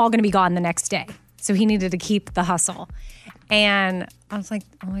it was all going to be gone the next day. So he needed to keep the hustle. And I was like,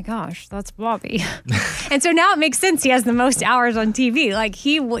 oh my gosh, that's Bobby. And so now it makes sense. He has the most hours on TV. Like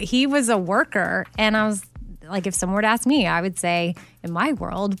he was a worker. And I was like, if someone were to ask me, I would say in my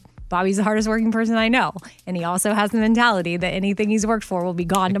world, Bobby's the hardest working person I know. And he also has the mentality that anything he's worked for will be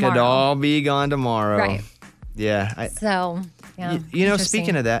gone tomorrow. It could all be gone tomorrow. Right. Yeah. Yeah. You know,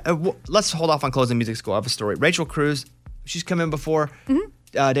 speaking of that, let's hold off on closing music school. I have a story. Rachel Cruz, she's come in before.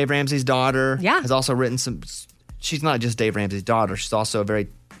 Dave Ramsey's daughter has also written some. She's not just Dave Ramsey's daughter. She's also a very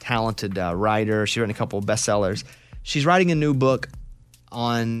talented writer. She's written a couple of bestsellers. she's writing a new book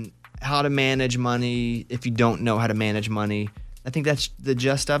on how to manage money if you don't know how to manage money. I think that's the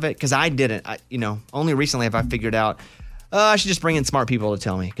gist of it, because I didn't. Only recently have I figured out I should just bring in smart people to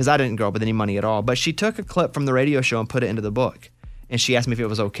tell me, because I didn't grow up with any money at all. But she took a clip from the radio show and put it into the book. And she asked me if it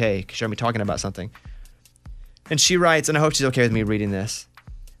was okay, because she heard me talking about something. And she writes, and I hope she's okay with me reading this.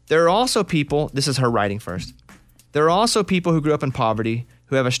 There are also people, this is her writing first. There are also people who grew up in poverty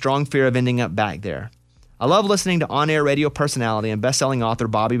who have a strong fear of ending up back there. I love listening to on-air radio personality and best-selling author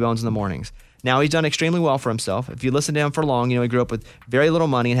Bobby Bones in the mornings. Now, he's done extremely well for himself. If you listen to him for long, he grew up with very little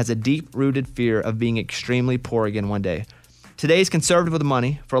money and has a deep-rooted fear of being extremely poor again one day. Today, he's conservative with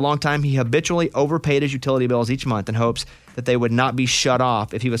money. For a long time, he habitually overpaid his utility bills each month in hopes that they would not be shut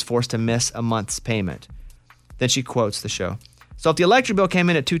off if he was forced to miss a month's payment. Then she quotes the show. So if the electric bill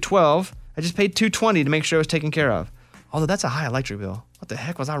came in at $212, I just paid $220 to make sure it was taken care of. Although that's a high electric bill. What the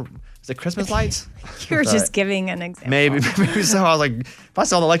heck was I? Was it Christmas lights? You were just giving an example. Maybe so. I was like, if I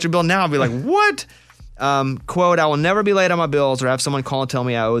saw the electric bill now, I'd be like, what? Quote, I will never be late on my bills or have someone call and tell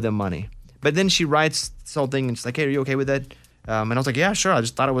me I owe them money. But then she writes this whole thing and she's like, hey, are you okay with that? And I was like, yeah, sure. I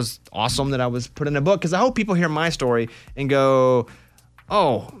just thought it was awesome that I was put in a book, because I hope people hear my story and go,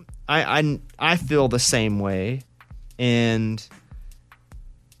 oh, I feel the same way. And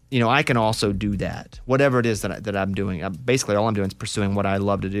I can also do that. Whatever it is that I'm doing. Basically, all I'm doing is pursuing what I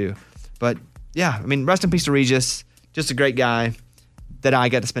love to do. But yeah, rest in peace to Regis. Just a great guy that I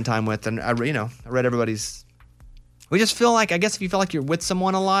got to spend time with. And I read everybody's. We just feel like, I guess if you feel like you're with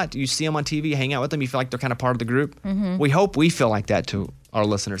someone a lot, you see them on TV, you hang out with them, you feel like they're kind of part of the group. Mm-hmm. We hope we feel like that to our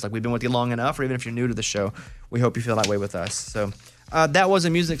listeners. Like we've been with you long enough, or even if you're new to the show, we hope you feel that way with us. So that was a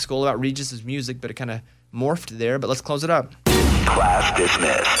music school about Regis's music, but it kind of morphed there. But let's close it up. Class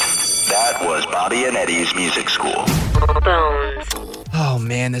dismissed. That was Bobby and Eddie's Music School. Oh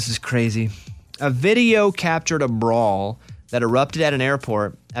man, this is crazy. A video captured a brawl that erupted at an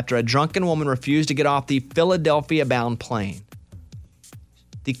airport after a drunken woman refused to get off the Philadelphia-bound plane.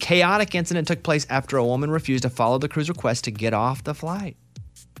 The chaotic incident took place after a woman refused to follow the crew's request to get off the flight.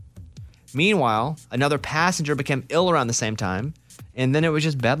 Meanwhile, another passenger became ill around the same time, and then it was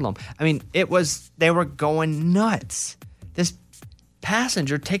just bedlam. They were going nuts. This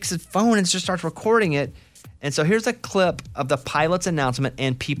passenger takes his phone and just starts recording it. And so here's a clip of the pilot's announcement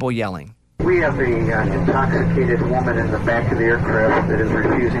and people yelling. We have a intoxicated woman in the back of the aircraft that is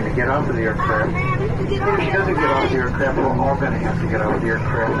refusing to get off of the aircraft. If she doesn't get off the aircraft, we're all going to have to get off the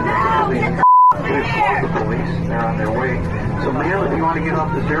aircraft. We've called the police. They're on their way. So, ma'am, if you want to get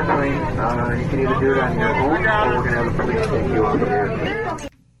off this airplane, you can either do it on your own, or we're going to have the police take you off the airplane.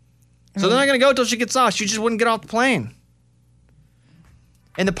 So they're not going to go until she gets off. She just wouldn't get off the plane.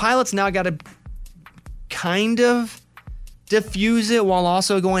 And the pilot's now got to kind of diffuse it while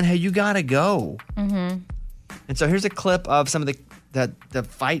also going, hey, you got to go. Mm-hmm. And so here's a clip of some of the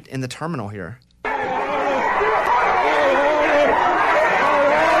fight in the terminal here.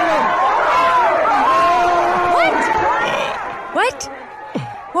 What?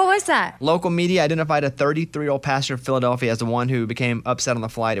 What was that? Local media identified a 33-year-old passenger of Philadelphia as the one who became upset on the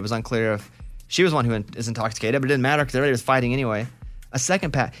flight. It was unclear if she was the one who is intoxicated, but it didn't matter because everybody was fighting anyway. A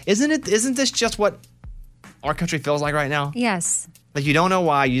second isn't this just what our country feels like right now? Yes. Like you don't know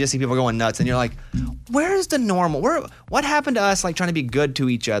why, you just see people going nuts and you're like, where's the normal? What happened to us like trying to be good to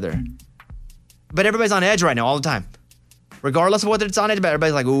each other? But everybody's on edge right now all the time. Regardless of whether it's on edge, but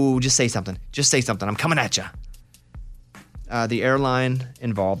everybody's like, ooh, just say something. Just say something. I'm coming at you. The airline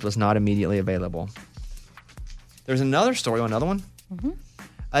involved was not immediately available. There's another story, another one. Mm-hmm.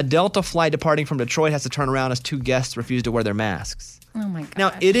 A Delta flight departing from Detroit has to turn around as two guests refuse to wear their masks. Oh my God.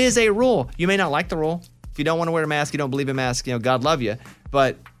 Now, it is a rule. You may not like the rule. If you don't want to wear a mask, you don't believe in masks, God love you.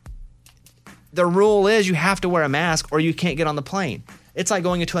 But the rule is you have to wear a mask or you can't get on the plane. It's like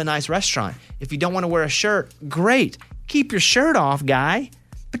going into a nice restaurant. If you don't want to wear a shirt, great. Keep your shirt off, guy.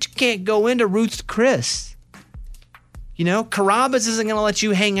 But you can't go into Ruth's Chris. Carrabba's isn't going to let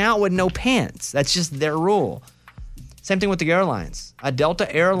you hang out with no pants. That's just their rule. Same thing with the airlines. A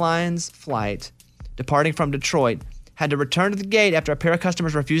Delta Airlines flight departing from Detroit had to return to the gate after a pair of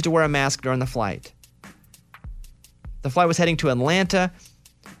customers refused to wear a mask during the flight. The flight was heading to Atlanta.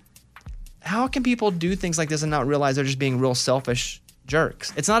 How can people do things like this and not realize they're just being real selfish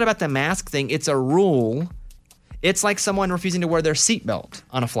jerks? It's not about the mask thing. It's a rule. It's like someone refusing to wear their seatbelt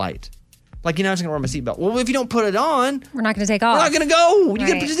on a flight. Like, I'm just going to wear my seatbelt. Well, if you don't put it on, we're not going to take off. We're not going to go. You Right.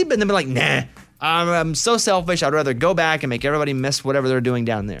 got to put your seatbelt. And then be like, nah, I'm so selfish. I'd rather go back and make everybody miss whatever they're doing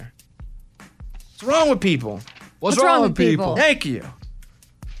down there. What's wrong with people? What's wrong with people? Thank you.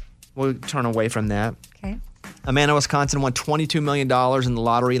 We'll turn away from that. Okay. A man in Wisconsin won $22 million in the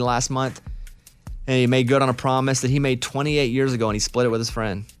lottery last month. And he made good on a promise that he made 28 years ago, and he split it with his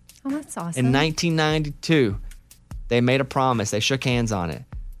friend. Oh, that's awesome. In 1992, they made a promise. They shook hands on it.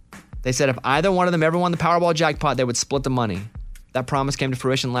 They said if either one of them ever won the Powerball jackpot, they would split the money. That promise came to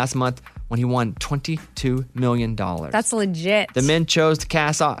fruition last month when he won $22 million. That's legit. The men chose the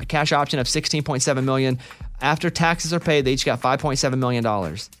cash option of $16.7 million. After taxes are paid, they each got $5.7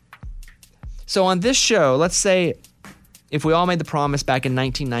 million. So on this show, let's say if we all made the promise back in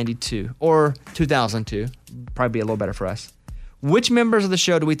 1992 or 2002, probably be a little better for us. Which members of the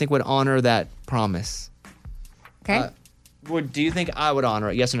show do we think would honor that promise? Okay. Do you think I would honor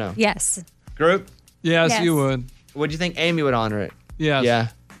it? Yes or no? Yes. Group? Yes, you would. Would you think Amy would honor it? Yes. Yeah.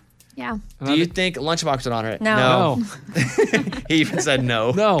 Yeah. Do you think Lunchbox would honor it? No. He even said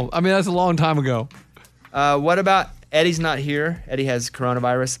no. No. I mean, that's a long time ago. What about Eddie's not here? Eddie has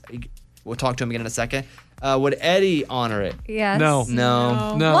coronavirus. We'll talk to him again in a second. Would Eddie honor it? Yes. No.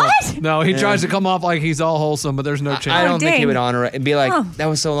 No. What? No, he tries to come off like he's all wholesome, but there's no chance. I don't think he dang. would honor it and be like, Oh. that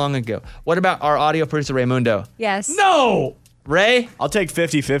was so long ago. What about our audio producer, Raymundo? Yes. No! Ray? I'll take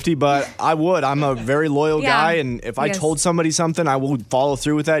 50-50, but I would. I'm a very loyal Yeah. guy, and if I Yes. told somebody something, I will follow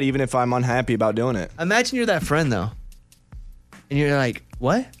through with that, even if I'm unhappy about doing it. Imagine you're that friend, though. And you're like,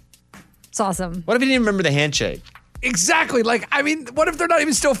 what? It's awesome. What if you didn't remember the handshake? Exactly. Like, I mean, what if they're not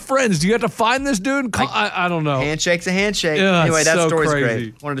even still friends? Do you have to find this dude? I don't know. Handshake's a handshake. Yeah, Anyway, that so story's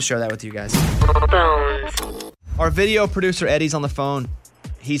crazy. great. Wanted to share that with you guys. Our video producer, Eddie's on the phone.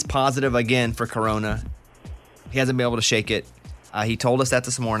 He's positive again for corona. He hasn't been able to shake it. He told us that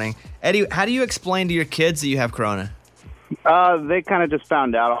this morning. Eddie, how do you explain to your kids that you have corona? They kind of just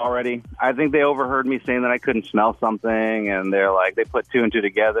found out already. I think they overheard me saying that I couldn't smell something, and they're like, they put two and two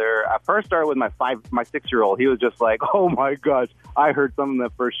together. I first started with my 6-year-old. He was just like, oh my gosh, I heard something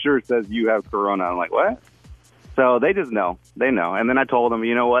that for sure says you have corona. I'm like, what? So they just know. They know. And then I told them,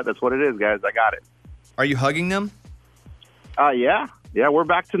 you know what? That's what it is, guys. I got it. Are you hugging them? Yeah. Yeah, we're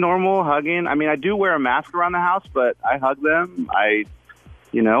back to normal hugging. I mean, I do wear a mask around the house, but I hug them. I,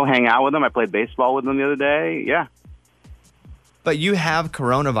 hang out with them. I played baseball with them the other day. Yeah. But you have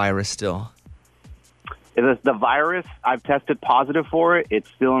coronavirus still. The virus, I've tested positive for it. It's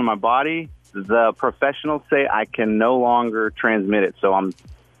still in my body. The professionals say I can no longer transmit it, so I'm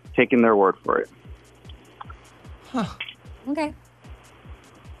taking their word for it. Okay.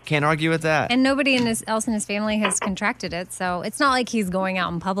 Can't argue with that. And nobody else in his family has contracted it, so it's not like he's going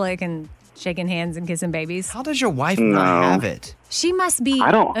out in public and shaking hands and kissing babies. How does your wife not have it? She must be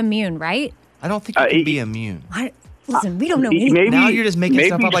immune, right? I don't think you can be immune. Listen, we don't know anything. Now you're just making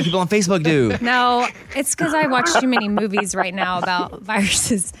stuff up like people on Facebook do. No, it's because I watch too many movies right now about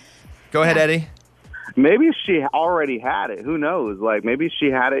viruses. Go ahead, Eddie. Maybe she already had it. Who knows? Like, maybe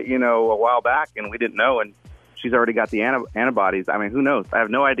she had it, a while back, and we didn't know, and she's already got the antibodies. I mean, who knows? I have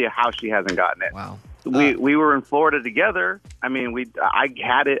no idea how she hasn't gotten it. Wow. We were in Florida together. I mean, I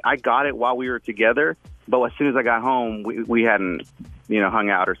got it while we were together, but as soon as I got home, we hadn't, hung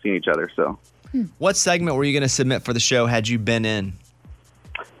out or seen each other, so. What segment were you going to submit for the show had you been in?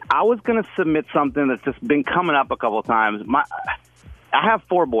 I was going to submit something that's just been coming up a couple of times. I have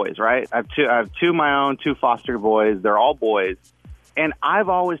 4 boys, right? I have 2 of my own, 2 foster boys. They're all boys. And I've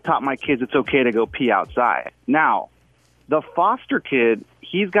always taught my kids it's okay to go pee outside. Now, the foster kid,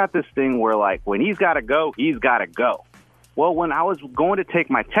 he's got this thing where, like, when he's got to go, he's got to go. Well, when I was going to take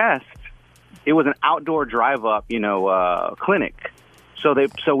my test, it was an outdoor drive-up, clinic.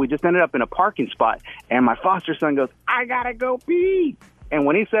 So we just ended up in a parking spot, and my foster son goes, I got to go pee. And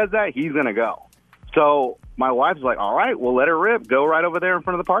when he says that, he's going to go. So my wife's like, all right, we'll let her rip. Go right over there in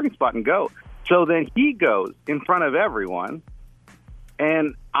front of the parking spot and go. So then he goes in front of everyone,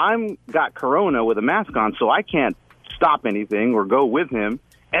 and I'm got corona with a mask on, so I can't stop anything or go with him.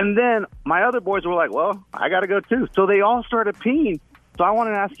 And then my other boys were like, well, I got to go too. So they all started peeing. So I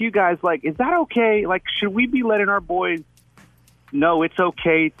wanted to ask you guys, like, is that okay? Like, should we be letting our boys know it's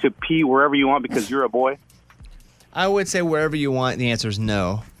okay to pee wherever you want because you're a boy? I would say wherever you want. The answer is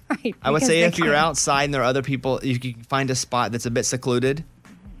no. Right. I would say if you're outside and there are other people, you can find a spot that's a bit secluded,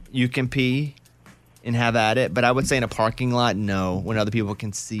 you can pee and have at it. But I would say in a parking lot, no, when other people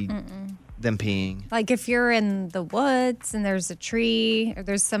can see them peeing. Like if you're in the woods and there's a tree or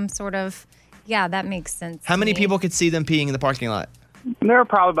there's some sort of, that makes sense. How many people could see them peeing in the parking lot? There are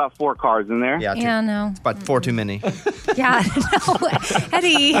probably about 4 cars in there. Yeah, no. It's about 4 too many. Yeah, no,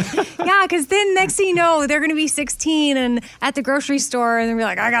 Eddie. Yeah, because then next thing you know, they're going to be 16 and at the grocery store and they'll be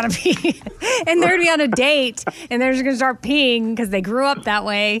like, I got to pee. And they're going to be on a date and they're just going to start peeing because they grew up that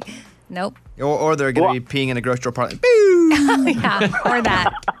way. Nope. Or they're going to be peeing in a grocery store parking lot. Yeah, or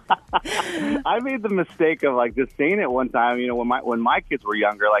that. I made the mistake of like just saying it one time, when my kids were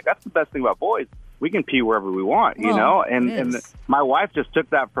younger. Like, that's the best thing about boys. we can pee wherever we want, you Well, know? it And is. my wife just took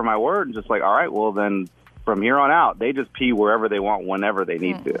that for my word and just like, all right, well, then from here on out, they just pee wherever they want, whenever they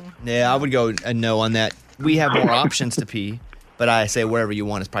need to. Yeah, I would go a no on that. We have more options to pee, but I say wherever you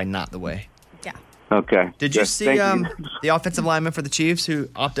want is probably not the way. Okay. Did you Yes, see thank you. the offensive lineman for the Chiefs who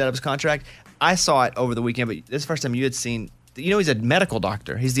opted out of his contract? I saw it over the weekend, but this is the first time you had seen. You know, he's a medical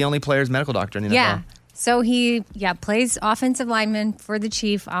doctor. He's the only player's medical doctor in the NFL. Yeah. So he plays offensive lineman for the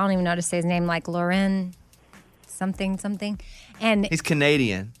Chief. I don't even know how to say his name, like Lauren something. And He's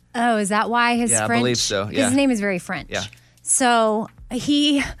Canadian. oh, is that why his Yeah, I French? believe so, yeah. His name is very French. Yeah. So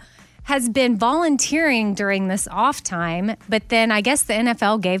he has been volunteering during this off time, but then I guess the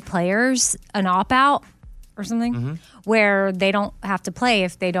NFL gave players an opt-out or something where they don't have to play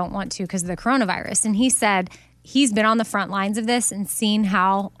if they don't want to because of the coronavirus. And he said he's been on the front lines of this and seen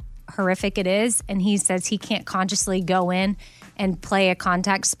how horrific it is. And he says he can't consciously go in and play a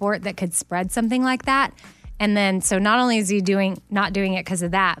contact sport that could spread something like that. And then, so not only is he not doing it because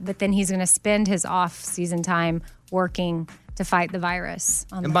of that, but then he's going to spend his off-season time working to fight the virus.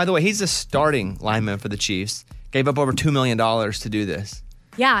 And by the way, he's a starting lineman for the Chiefs. Gave up over $2 million to do this.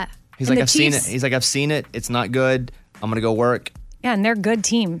 Yeah. He's And like, the I've seen it. Chiefs- He's like, I've seen it. It's not good. I'm going to go work. Yeah, and they're a good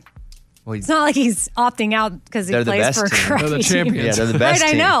team. Well, It's not like he's opting out because he They're the plays best for a team. crappy They're the team. champions. Yeah, they're the best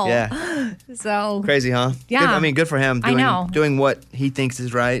right, team. I know. Yeah. So Crazy, huh? Yeah. Good, I mean, good for him I doing, know. doing what he thinks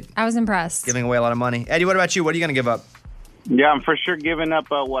is right, I was impressed. giving away a lot of money. Eddie, what about you? What are you going to give up? Yeah, I'm for sure giving up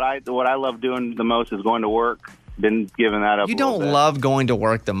what I love doing the most is going to work. Been giving that up. You a little don't bit. love going to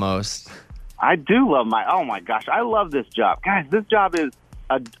work the most. I do love oh my gosh, I love this job. Guys, this job is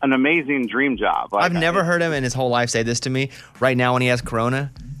an amazing dream job. Like, I've never heard him in his whole life say this to me. Right now when he has corona,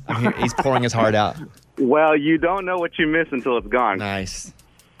 he's pouring his heart out. Well, you don't know what you miss until it's gone. Nice.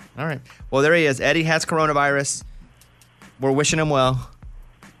 All right. Well, there he is. Eddie has coronavirus. We're wishing him well.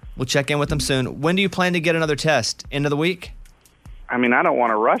 We'll check in with him soon. When do you plan to get another test? End of the week? I mean, I don't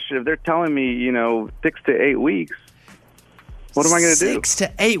want to rush it. If they're telling me, 6 to 8 weeks, what am I going to do? 6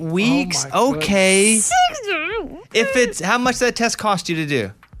 to 8 weeks? Okay. If it's how much does that test cost you to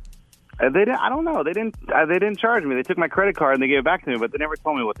do? They didn't. I don't know. They didn't charge me. They took my credit card and they gave it back to me, but they never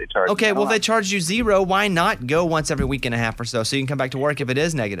told me what they charged. Okay, me. well, if they charged you $0, why not go once every week and a half or so you can come back to work if it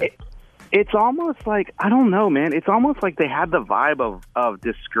is negative? It's almost like, I don't know, man. It's almost like they had the vibe of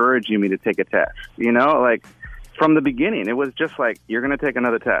discouraging me to take a test. Like from the beginning, it was just like, you're going to take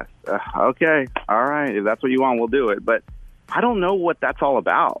another test. Okay, all right. If that's what you want, we'll do it. But I don't know what that's all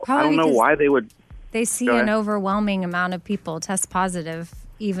about. Probably I don't know because why they would. They see Go an ahead. overwhelming amount of people test positive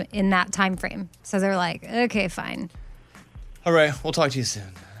even in that time frame. So they're like, okay, fine. All right, we'll talk to you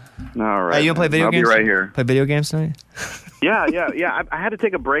soon. All right. Hey, you want to play video I'll games? be right here. Play video games tonight? Yeah. I had to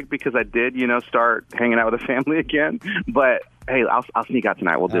take a break because I did, start hanging out with the family again. But hey, I'll sneak out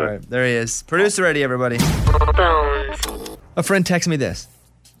tonight. We'll do All it. right, there he is. Producer Eddie, everybody. A friend texted me this.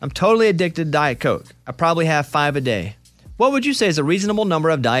 I'm totally addicted to Diet Coke. I probably have 5 a day. What would you say is a reasonable number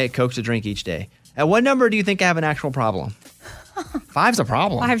of Diet Cokes to drink each day? At what number do you think I have an actual problem? 5's a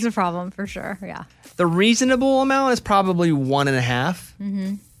problem. 5's a problem for sure. Yeah. The reasonable amount is probably 1.5.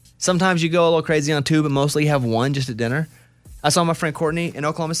 Mm-hmm. Sometimes you go a little crazy on 2, but mostly you have 1 just at dinner. I saw my friend Courtney in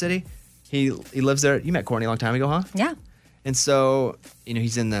Oklahoma City. He lives there. You met Courtney a long time ago, huh? Yeah. And so,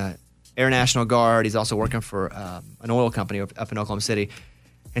 he's in the Air National Guard. He's also working for an oil company up in Oklahoma City.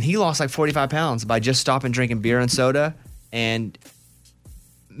 And he lost like 45 pounds by just stopping drinking beer and soda and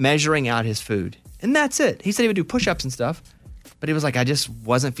measuring out his food. And that's it. He said he would do push-ups and stuff, but he was like, I just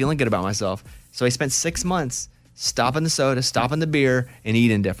wasn't feeling good about myself. So he spent 6 months stopping the soda, stopping the beer, and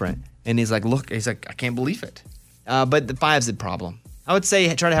eating different. And he's like, I can't believe it. But the 5's the problem. I would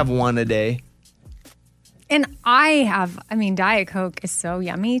say try to have 1 a day. And Diet Coke is so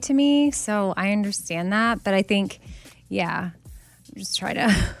yummy to me, so I understand that. But I think, just try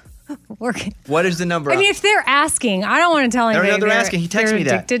to work it. What is the number? If they're asking, I don't want to tell anybody they're asking. He texted me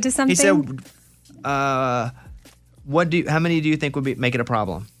that. addicted to something. He said, how many do you think would make it a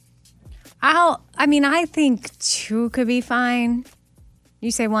problem? I think 2 could be fine.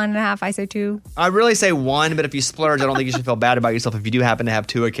 You say 1.5, I say 2. I really say 1, but if you splurge, I don't think you should feel bad about yourself if you do happen to have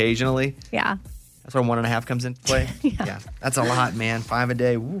 2 occasionally. Yeah. That's where 1.5 comes into play. Yeah. That's a lot, man. 5 a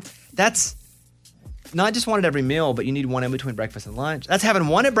day. Woo. That's not just 1 at every meal, but you need 1 in between breakfast and lunch. That's having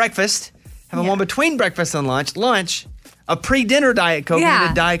 1 at breakfast, having 1 between breakfast and lunch, a pre-dinner Diet Coke,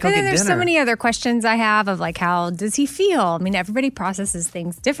 and a Diet Coke and then at there's dinner. so many other questions I have of how does he feel? Everybody processes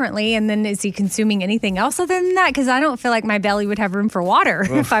things differently. And then is he consuming anything else other than that? Because I don't feel like my belly would have room for water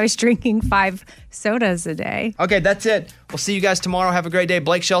if I was drinking 5 sodas a day. Okay, that's it. We'll see you guys tomorrow. Have a great day.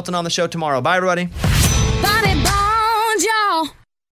 Blake Shelton on the show tomorrow. Bye, everybody. Body,